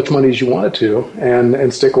borrow as much money as you wanted to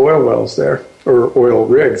and stick oil wells there, or oil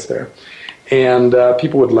rigs there. And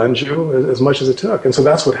people would lend you as much as it took. And so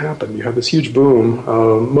that's what happened. You had this huge boom,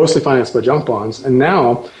 mostly financed by junk bonds. And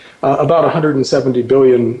now about 170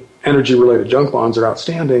 billion energy-related junk bonds are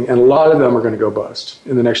outstanding, and a lot of them are going to go bust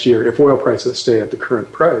in the next year if oil prices stay at the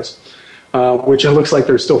current price, which it looks like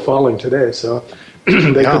they're still falling today. So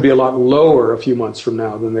they could be a lot lower a few months from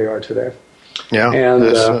now than they are today. Yeah, and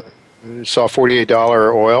we saw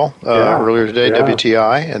 $48 oil earlier today,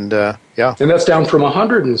 WTI, and and that's down from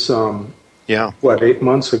 100 and some. 8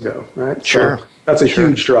 months ago, right? Sure. So that's a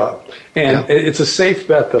huge drop. And it's a safe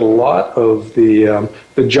bet that a lot of the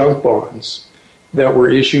junk bonds that were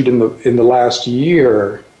issued in the last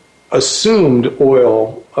year assumed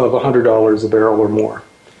oil of $100 a barrel or more.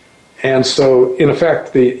 And so, in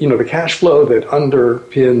effect, the cash flow that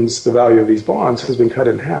underpins the value of these bonds has been cut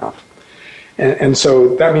in half. And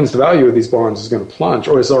so that means the value of these bonds is going to plunge,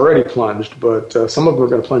 or it's already plunged, but some of them are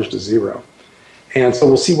going to plunge to zero. And so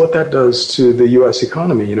we'll see what that does to the U.S.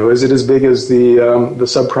 economy. Is it as big as the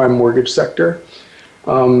subprime mortgage sector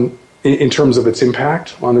in terms of its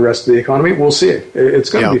impact on the rest of the economy? We'll see. It's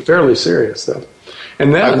going to be fairly serious, though.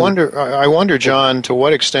 And then I wonder, John, to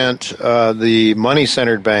what extent the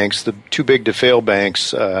money-centered banks, the too big to fail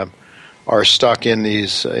banks, are stuck in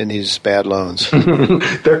these bad loans.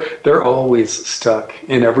 They're always stuck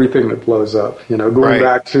in everything that blows up. Going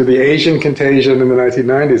back to the Asian contagion in the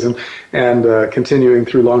 1990s and continuing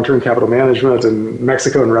through long-term capital management and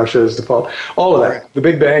Mexico and Russia's default. All of that. Right. The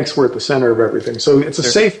big banks were at the center of everything. So it's a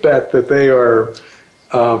safe bet that they are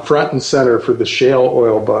front and center for the shale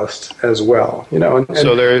oil bust as well.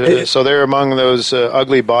 So they're among those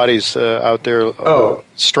ugly bodies out there,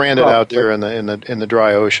 stranded out there in the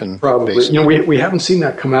dry ocean. Probably. Basin. We haven't seen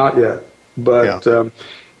that come out yet, but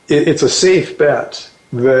it's a safe bet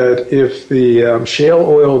that if the shale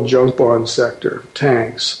oil junk bond sector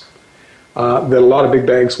tanks, that a lot of big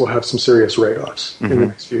banks will have some serious write-offs in the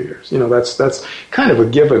next few years. That's kind of a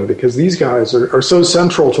given because these guys are so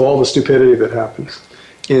central to all the stupidity that happens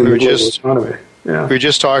in the global economy. Yeah. We were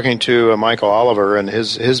just talking to Michael Oliver, and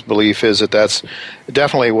his belief is that that's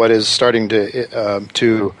definitely what is starting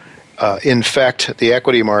to infect the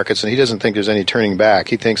equity markets, and he doesn't think there's any turning back.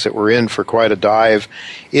 He thinks that we're in for quite a dive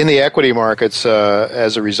in the equity markets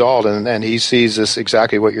as a result, and he sees this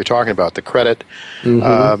exactly what you're talking about, the credit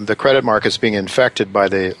markets being infected by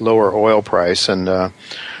the lower oil price, and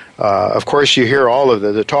of course, you hear all of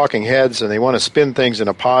the talking heads, and they want to spin things in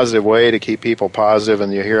a positive way to keep people positive,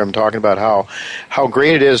 and you hear them talking about how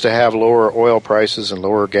great it is to have lower oil prices and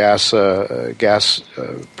lower gas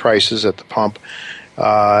prices at the pump.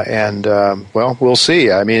 Well, we'll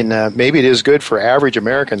see. I mean, maybe it is good for average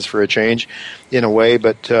Americans for a change in a way,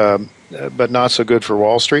 but not so good for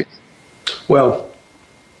Wall Street. Well,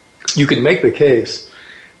 you could make the case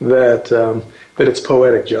that it's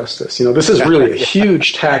poetic justice. This is really a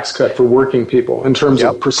huge tax cut for working people in terms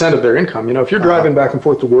of percent of their income. If you're driving back and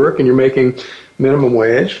forth to work and you're making minimum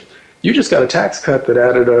wage, you just got a tax cut that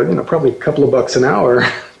added probably a couple of bucks an hour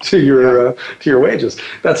to your wages.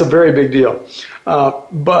 That's a very big deal.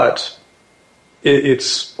 But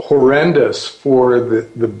it's horrendous for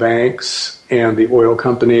the banks and the oil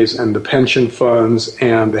companies and the pension funds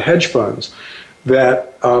and the hedge funds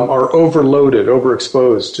that are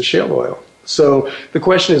overexposed to shale oil. So the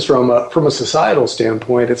question is, from a societal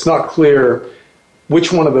standpoint, it's not clear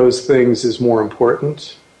which one of those things is more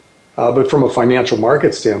important. But from a financial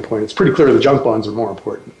market standpoint, it's pretty clear the junk bonds are more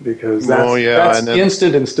important because that's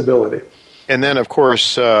instant instability. And then, of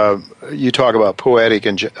course, you talk about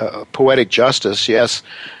poetic justice. Yes,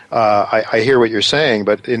 I hear what you're saying,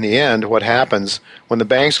 but in the end, what happens when the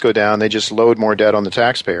banks go down? They just load more debt on the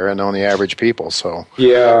taxpayer and on the average people. So we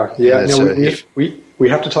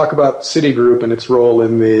have to talk about Citigroup and its role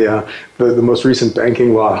in the most recent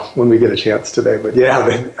banking law when we get a chance today. But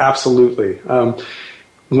absolutely.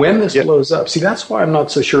 When this blows up, see, that's why I'm not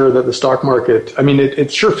so sure that the stock market, I mean,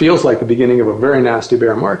 it sure feels like the beginning of a very nasty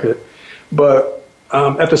bear market, but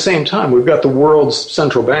at the same time, we've got the world's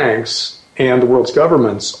central banks and the world's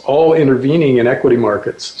governments all intervening in equity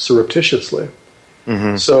markets surreptitiously.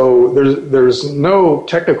 Mm-hmm. So there's no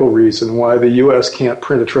technical reason why the U.S. can't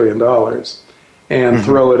print $1 trillion and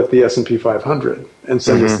throw it at the S&P 500 and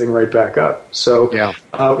send this thing right back up. So,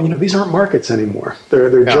 these aren't markets anymore.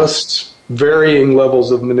 They're just varying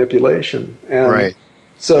levels of manipulation. And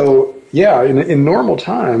so, in normal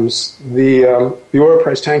times, the oil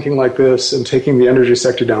price tanking like this and taking the energy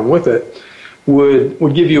sector down with it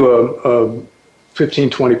would give you a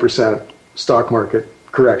 15-20% stock market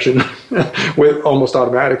correction with almost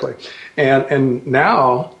automatically. And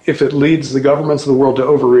now, if it leads the governments of the world to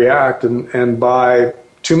overreact and buy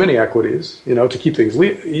too many equities, to keep things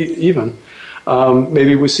even,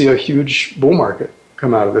 maybe we see a huge bull market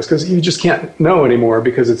come out of this, because you just can't know anymore,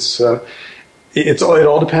 because it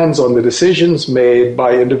all depends on the decisions made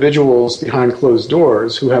by individuals behind closed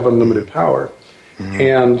doors who have unlimited power. Mm-hmm.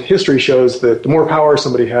 And history shows that the more power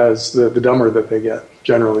somebody has, the dumber that they get,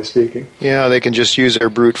 generally speaking. Yeah, they can just use their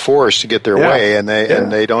brute force to get their way, and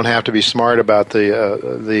they don't have to be smart about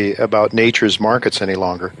about nature's markets any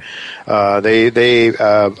longer. They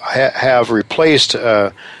have replaced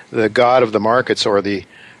the god of the markets, or the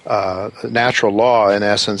natural law in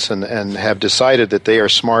essence, and have decided that they are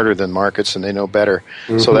smarter than markets and they know better.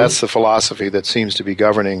 Mm-hmm. So that's the philosophy that seems to be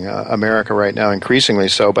governing America right now, increasingly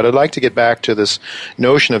so. But I'd like to get back to this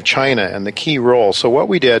notion of China and the key role. So what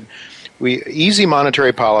we did, easy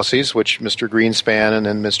monetary policies, which Mr. Greenspan and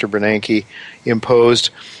then Mr. Bernanke imposed,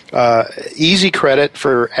 easy credit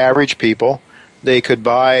for average people. They could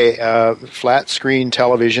buy flat-screen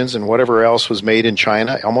televisions and whatever else was made in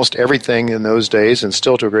China. Almost everything in those days, and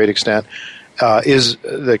still to a great extent, is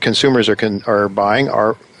the consumers are buying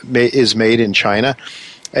is made in China.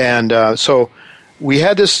 And so we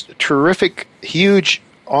had this terrific, huge,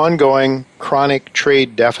 ongoing, chronic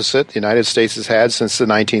trade deficit the United States has had since the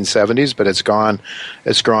 1970s, but it's gone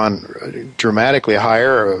dramatically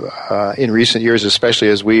higher in recent years, especially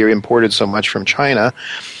as we imported so much from China.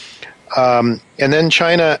 And then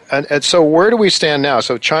China, and so where do we stand now?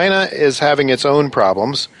 So China is having its own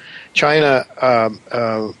problems. China,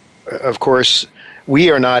 of course, we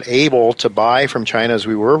are not able to buy from China as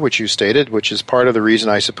we were, which you stated, which is part of the reason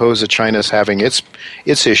I suppose that China is having its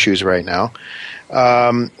issues right now.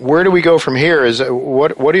 Where do we go from here?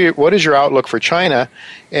 What is your outlook for China?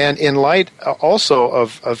 And in light also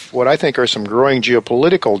of what I think are some growing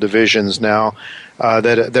geopolitical divisions now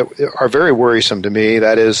that are very worrisome to me,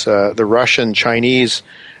 that is the Russian-Chinese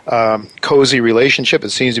cozy relationship. It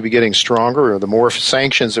seems to be getting stronger. The more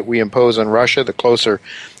sanctions that we impose on Russia, the closer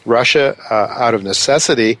Russia, out of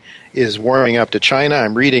necessity, is warming up to China.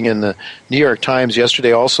 I'm reading in the New York Times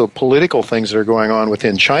yesterday also political things that are going on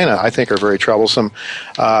within China I think are very troublesome.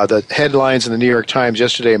 The headlines in the New York Times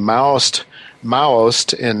yesterday,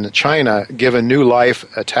 Maoist in China given new life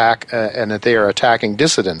attack and that they are attacking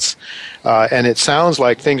dissidents. And it sounds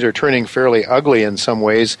like things are turning fairly ugly in some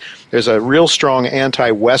ways. There's a real strong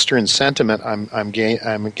anti-Western sentiment I'm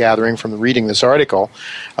gathering from reading this article,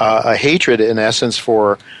 a hatred in essence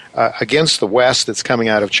for against the West that's coming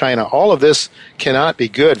out of China. All of this cannot be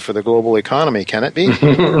good for the global economy, can it be?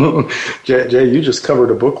 Jay, you just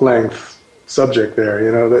covered a book-length subject there.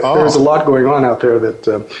 You know, there's a lot going on out there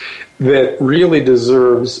that really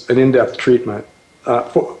deserves an in-depth treatment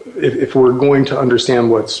if we're going to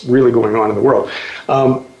understand what's really going on in the world.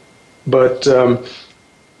 But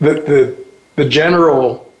the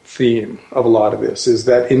general theme of a lot of this is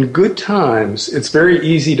that in good times, it's very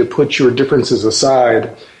easy to put your differences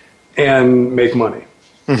aside and make money.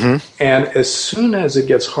 Mm-hmm. And as soon as it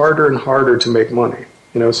gets harder and harder to make money,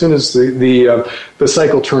 as soon as the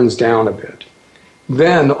cycle turns down a bit,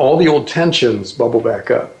 then all the old tensions bubble back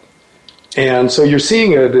up. And so you're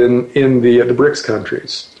seeing it in the BRICS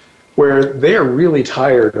countries, where they are really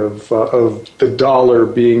tired of the dollar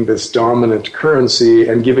being this dominant currency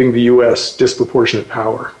and giving the U.S. disproportionate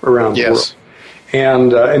power around the world.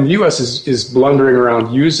 And the U.S. is blundering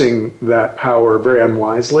around using that power very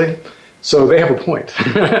unwisely. So they have a point.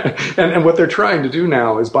 and what they're trying to do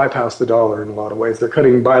now is bypass the dollar in a lot of ways. They're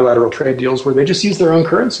cutting bilateral trade deals where they just use their own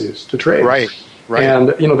currencies to trade. Right. And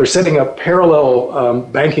they're setting up parallel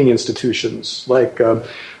banking institutions, like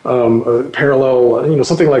parallel,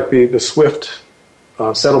 something like the SWIFT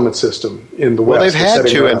settlement system in the West. Well, they've had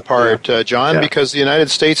to in part, John, because the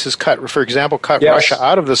United States has cut Russia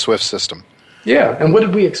out of the SWIFT system. Yeah, and what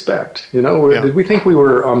did we expect? Did we think we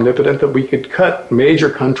were omnipotent, that we could cut major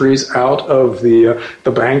countries out of the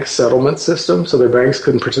bank settlement system so their banks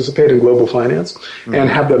couldn't participate in global finance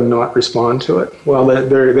and have them not respond to it? Well,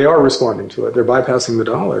 they are responding to it. They're bypassing the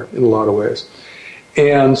dollar in a lot of ways.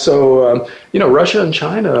 And so, Russia and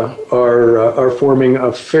China are forming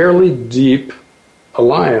a fairly deep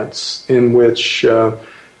alliance in which their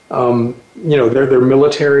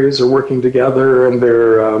militaries are working together,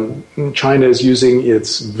 and China is using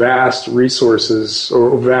its vast resources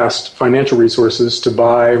or vast financial resources to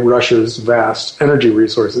buy Russia's vast energy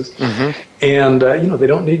resources. Mm-hmm. And, they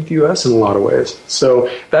don't need the U.S. in a lot of ways. So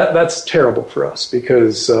that's terrible for us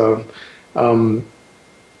because a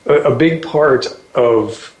big part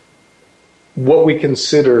of what we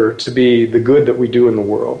consider to be the good that we do in the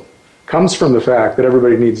world comes from the fact that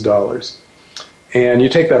everybody needs dollars. And you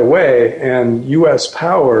take that away, and U.S.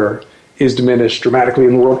 power is diminished dramatically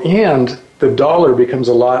in the world, and the dollar becomes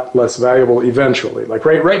a lot less valuable eventually. Like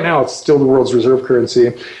right now, it's still the world's reserve currency,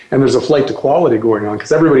 and there's a flight to quality going on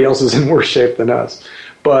because everybody else is in worse shape than us.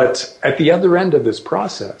 But at the other end of this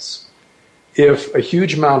process, if a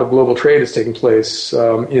huge amount of global trade is taking place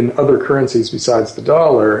in other currencies besides the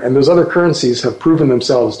dollar, and those other currencies have proven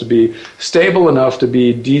themselves to be stable enough to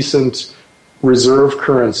be decent reserve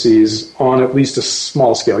currencies on at least a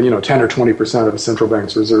small scale, 10 or 20% of a central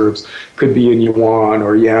bank's reserves could be in yuan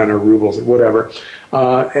or yen or rubles or whatever.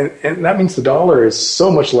 And that means the dollar is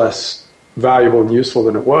so much less valuable and useful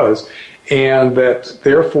than it was, and that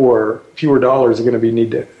therefore fewer dollars are going to be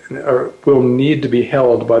will need to be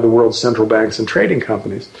held by the world's central banks and trading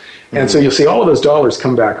companies. And so you'll see all of those dollars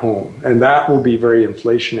come back home, and that will be very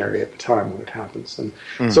inflationary at the time when it happens. And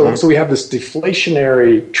so we have this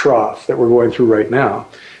deflationary trough that we're going through right now.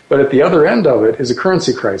 But at the other end of it is a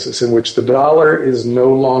currency crisis in which the dollar is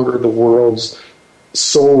no longer the world's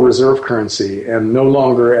sole reserve currency and no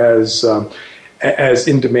longer as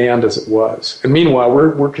in demand as it was. And meanwhile,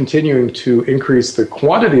 we're continuing to increase the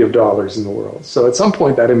quantity of dollars in the world. So at some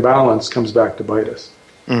point, that imbalance comes back to bite us.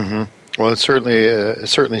 Mm-hmm. Well, it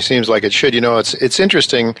certainly seems like it should. You know, it's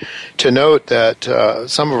interesting to note that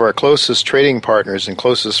some of our closest trading partners and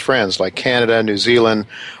closest friends, like Canada, New Zealand,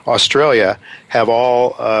 Australia, have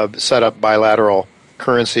all set up bilateral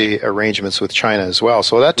currency arrangements with China as well.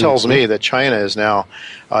 So that tells me that China is now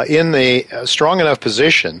in the strong enough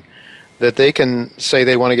position that they can say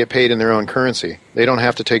they want to get paid in their own currency. They don't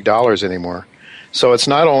have to take dollars anymore. So it's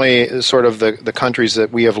not only sort of the countries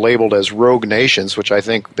that we have labeled as rogue nations, which I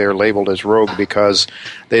think they're labeled as rogue because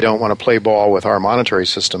they don't want to play ball with our monetary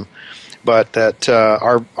system, but that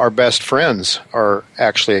our best friends are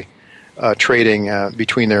actually trading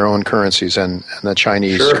between their own currencies and the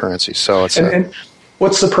Chinese currencies. So it's and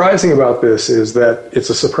what's surprising about this is that it's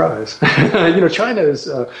a surprise. China is,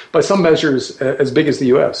 by some measures, as big as the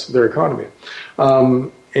U.S., their economy.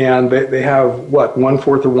 And they have, 1/4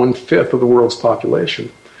 or 1/5 of the world's population.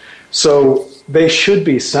 So they should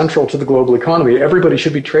be central to the global economy. Everybody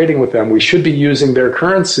should be trading with them. We should be using their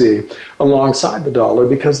currency alongside the dollar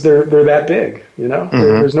because they're that big,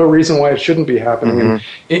 There's no reason why it shouldn't be happening. And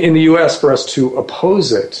in the U.S., for us to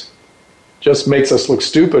oppose it just makes us look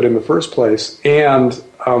stupid in the first place and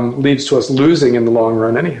leads to us losing in the long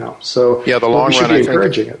run anyhow. So the long we should run, be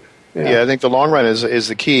encouraging it. Yeah, I think the long run is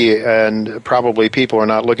the key, and probably people are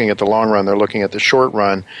not looking at the long run, they're looking at the short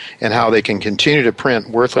run and how they can continue to print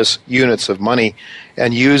worthless units of money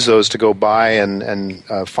and use those to go buy and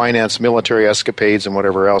finance military escapades and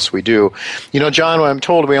whatever else we do. John, I'm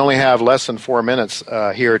told we only have less than 4 minutes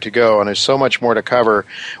here to go, and there's so much more to cover.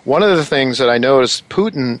 One of the things that I noticed,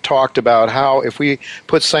 Putin talked about how if we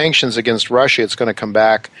put sanctions against Russia, it's going to come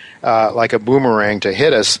back like a boomerang to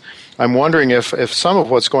hit us. I'm wondering if some of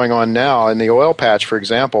what's going on now in the oil patch, for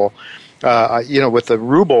example, with the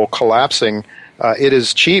ruble collapsing, it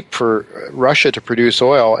is cheap for Russia to produce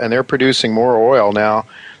oil, and they're producing more oil now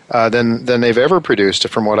than they've ever produced,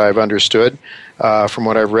 from what I've understood, from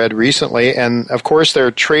what I've read recently. And, of course, they're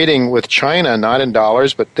trading with China, not in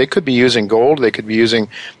dollars, but they could be using gold. They could be using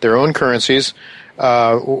their own currencies.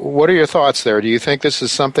 What are your thoughts there? Do you think this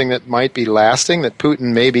is something that might be lasting, that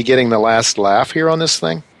Putin may be getting the last laugh here on this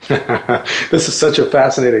thing? This is such a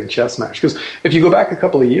fascinating chess match, because if you go back a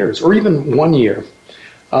couple of years, or even 1 year,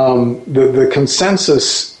 the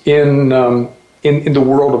consensus in the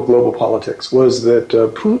world of global politics was that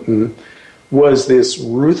Putin was this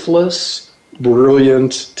ruthless,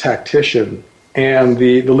 brilliant tactician, and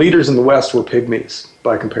the leaders in the West were pygmies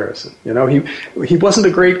by comparison. He wasn't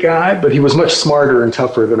a great guy, but he was much smarter and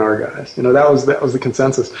tougher than our guys. That was the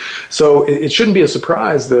consensus. So it shouldn't be a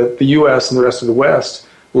surprise that the U.S. and the rest of the West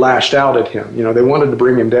lashed out at him. They wanted to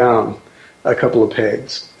bring him down a couple of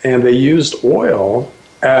pegs, and they used oil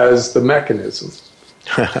as the mechanism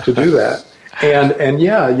to do that. And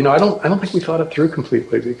I don't think we thought it through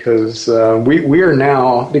completely, because we are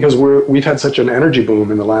now, because we've had such an energy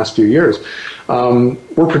boom in the last few years,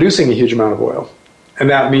 we're producing a huge amount of oil. And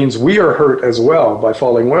that means we are hurt as well by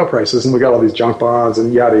falling oil prices, and we got all these junk bonds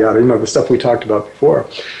and yada yada, the stuff we talked about before.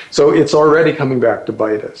 So it's already coming back to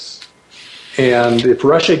bite us. And if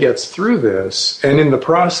Russia gets through this, and in the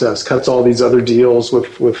process cuts all these other deals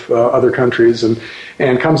with other countries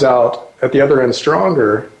and comes out at the other end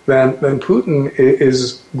stronger, then Putin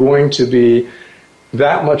is going to be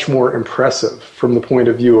that much more impressive from the point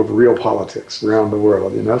of view of real politics around the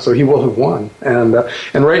world. So he will have won. And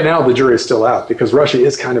right now the jury is still out, because Russia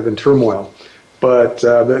is kind of in turmoil. But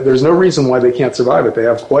there's no reason why they can't survive it. They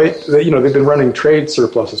have they've been running trade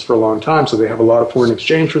surpluses for a long time, so they have a lot of foreign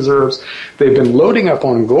exchange reserves. They've been loading up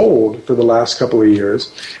on gold for the last couple of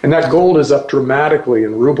years, and that gold is up dramatically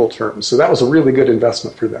in ruble terms. So that was a really good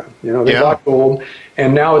investment for them. They bought gold,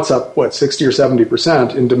 And now it's up, 60 or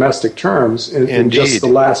 70% in domestic terms in just the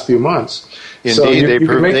last few months. Indeed,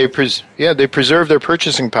 So they preserve their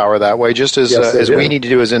purchasing power that way, just as we need to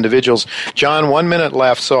do as individuals. John, 1 minute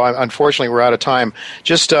left, so unfortunately we're out of time.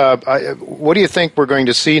 Just what do you think we're going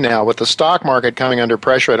to see now with the stock market coming under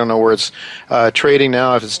pressure? I don't know where it's trading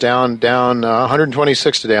now. If it's down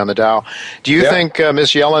 126 today on the Dow, do you think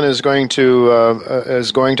Ms. Yellen is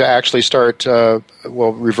going to actually start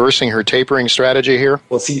reversing her tapering strategy here?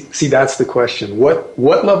 Well, see, that's the question. What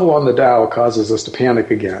level on the Dow causes us to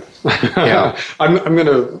panic again? Yeah. I'm going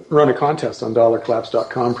to run a contest on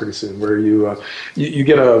dollarcollapse.com pretty soon where you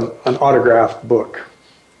get an autographed book.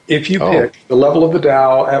 If you pick the level of the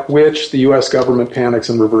Dow at which the U.S. government panics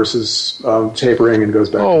and reverses tapering and goes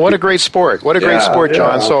back. Oh, what a great sport. What a great sport,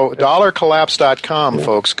 John. So dollarcollapse.com,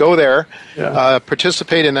 folks. Go there. Yeah.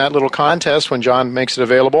 Participate in that little contest when John makes it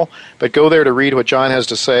available. But go there to read what John has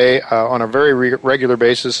to say on a very regular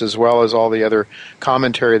basis, as well as all the other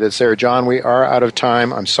commentary that's there. John, we are out of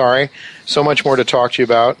time. I'm sorry. So much more to talk to you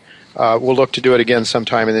about. We'll look to do it again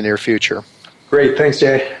sometime in the near future. Great. Thanks,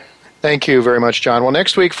 Jay. Thank you very much, John. Well,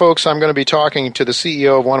 next week, folks, I'm going to be talking to the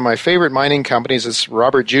CEO of one of my favorite mining companies. It's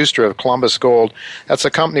Robert Giustra of Columbus Gold. That's a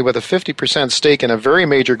company with a 50% stake in a very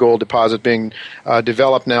major gold deposit being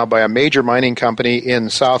developed now by a major mining company in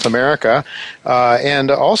South America. And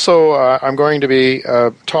also, I'm going to be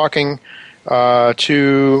talking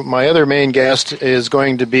to my other main guest is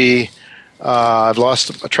going to be I've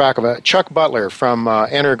lost track of it. Chuck Butler from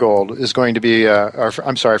Energold is going to be,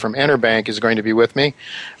 from Enerbank is going to be with me.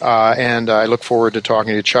 And I look forward to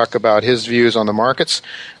talking to Chuck about his views on the markets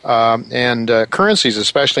and currencies,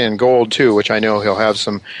 especially in gold, too, which I know he'll have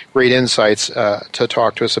some great insights to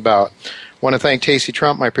talk to us about. I want to thank Tacey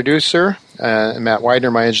Trump, my producer, and Matt Widener,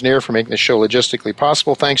 my engineer, for making the show logistically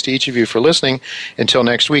possible. Thanks to each of you for listening. Until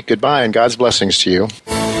next week, goodbye, and God's blessings to you.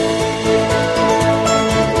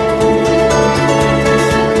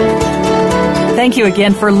 Thank you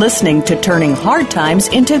again for listening to Turning Hard Times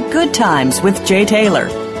into Good Times with Jay Taylor.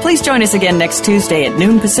 Please join us again next Tuesday at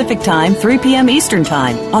noon Pacific Time, 3 p.m. Eastern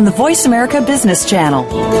Time on the Voice America Business Channel.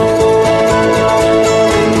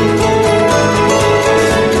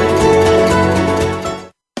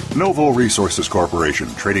 Novo Resources Corporation,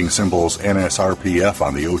 trading symbols NSRPF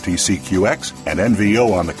on the OTCQX and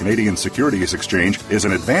NVO on the Canadian Securities Exchange, is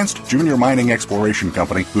an advanced junior mining exploration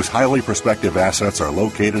company whose highly prospective assets are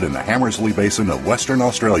located in the Hamersley Basin of Western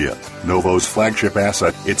Australia. Novo's flagship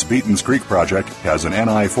asset, its Beatons Creek project, has an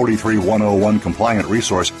NI 43101 compliant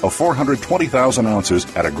resource of 420,000 ounces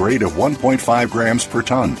at a grade of 1.5 grams per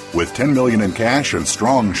ton. With $10 million in cash and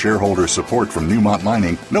strong shareholder support from Newmont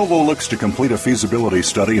Mining, Novo looks to complete a feasibility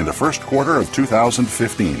study in the first quarter of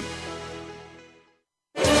 2015.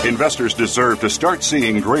 Investors deserve to start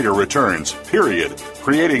seeing greater returns, period.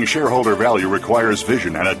 Creating shareholder value requires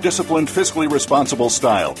vision and a disciplined, fiscally responsible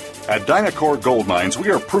style. At Dynacor Gold Mines,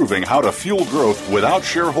 we are proving how to fuel growth without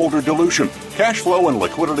shareholder dilution. Cash flow and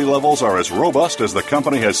liquidity levels are as robust as the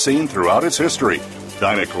company has seen throughout its history.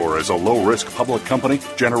 Dynacor is a low-risk public company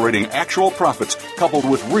generating actual profits coupled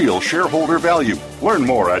with real shareholder value. Learn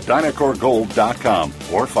more at DynacorGold.com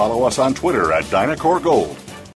or follow us on Twitter at Dynacor Gold.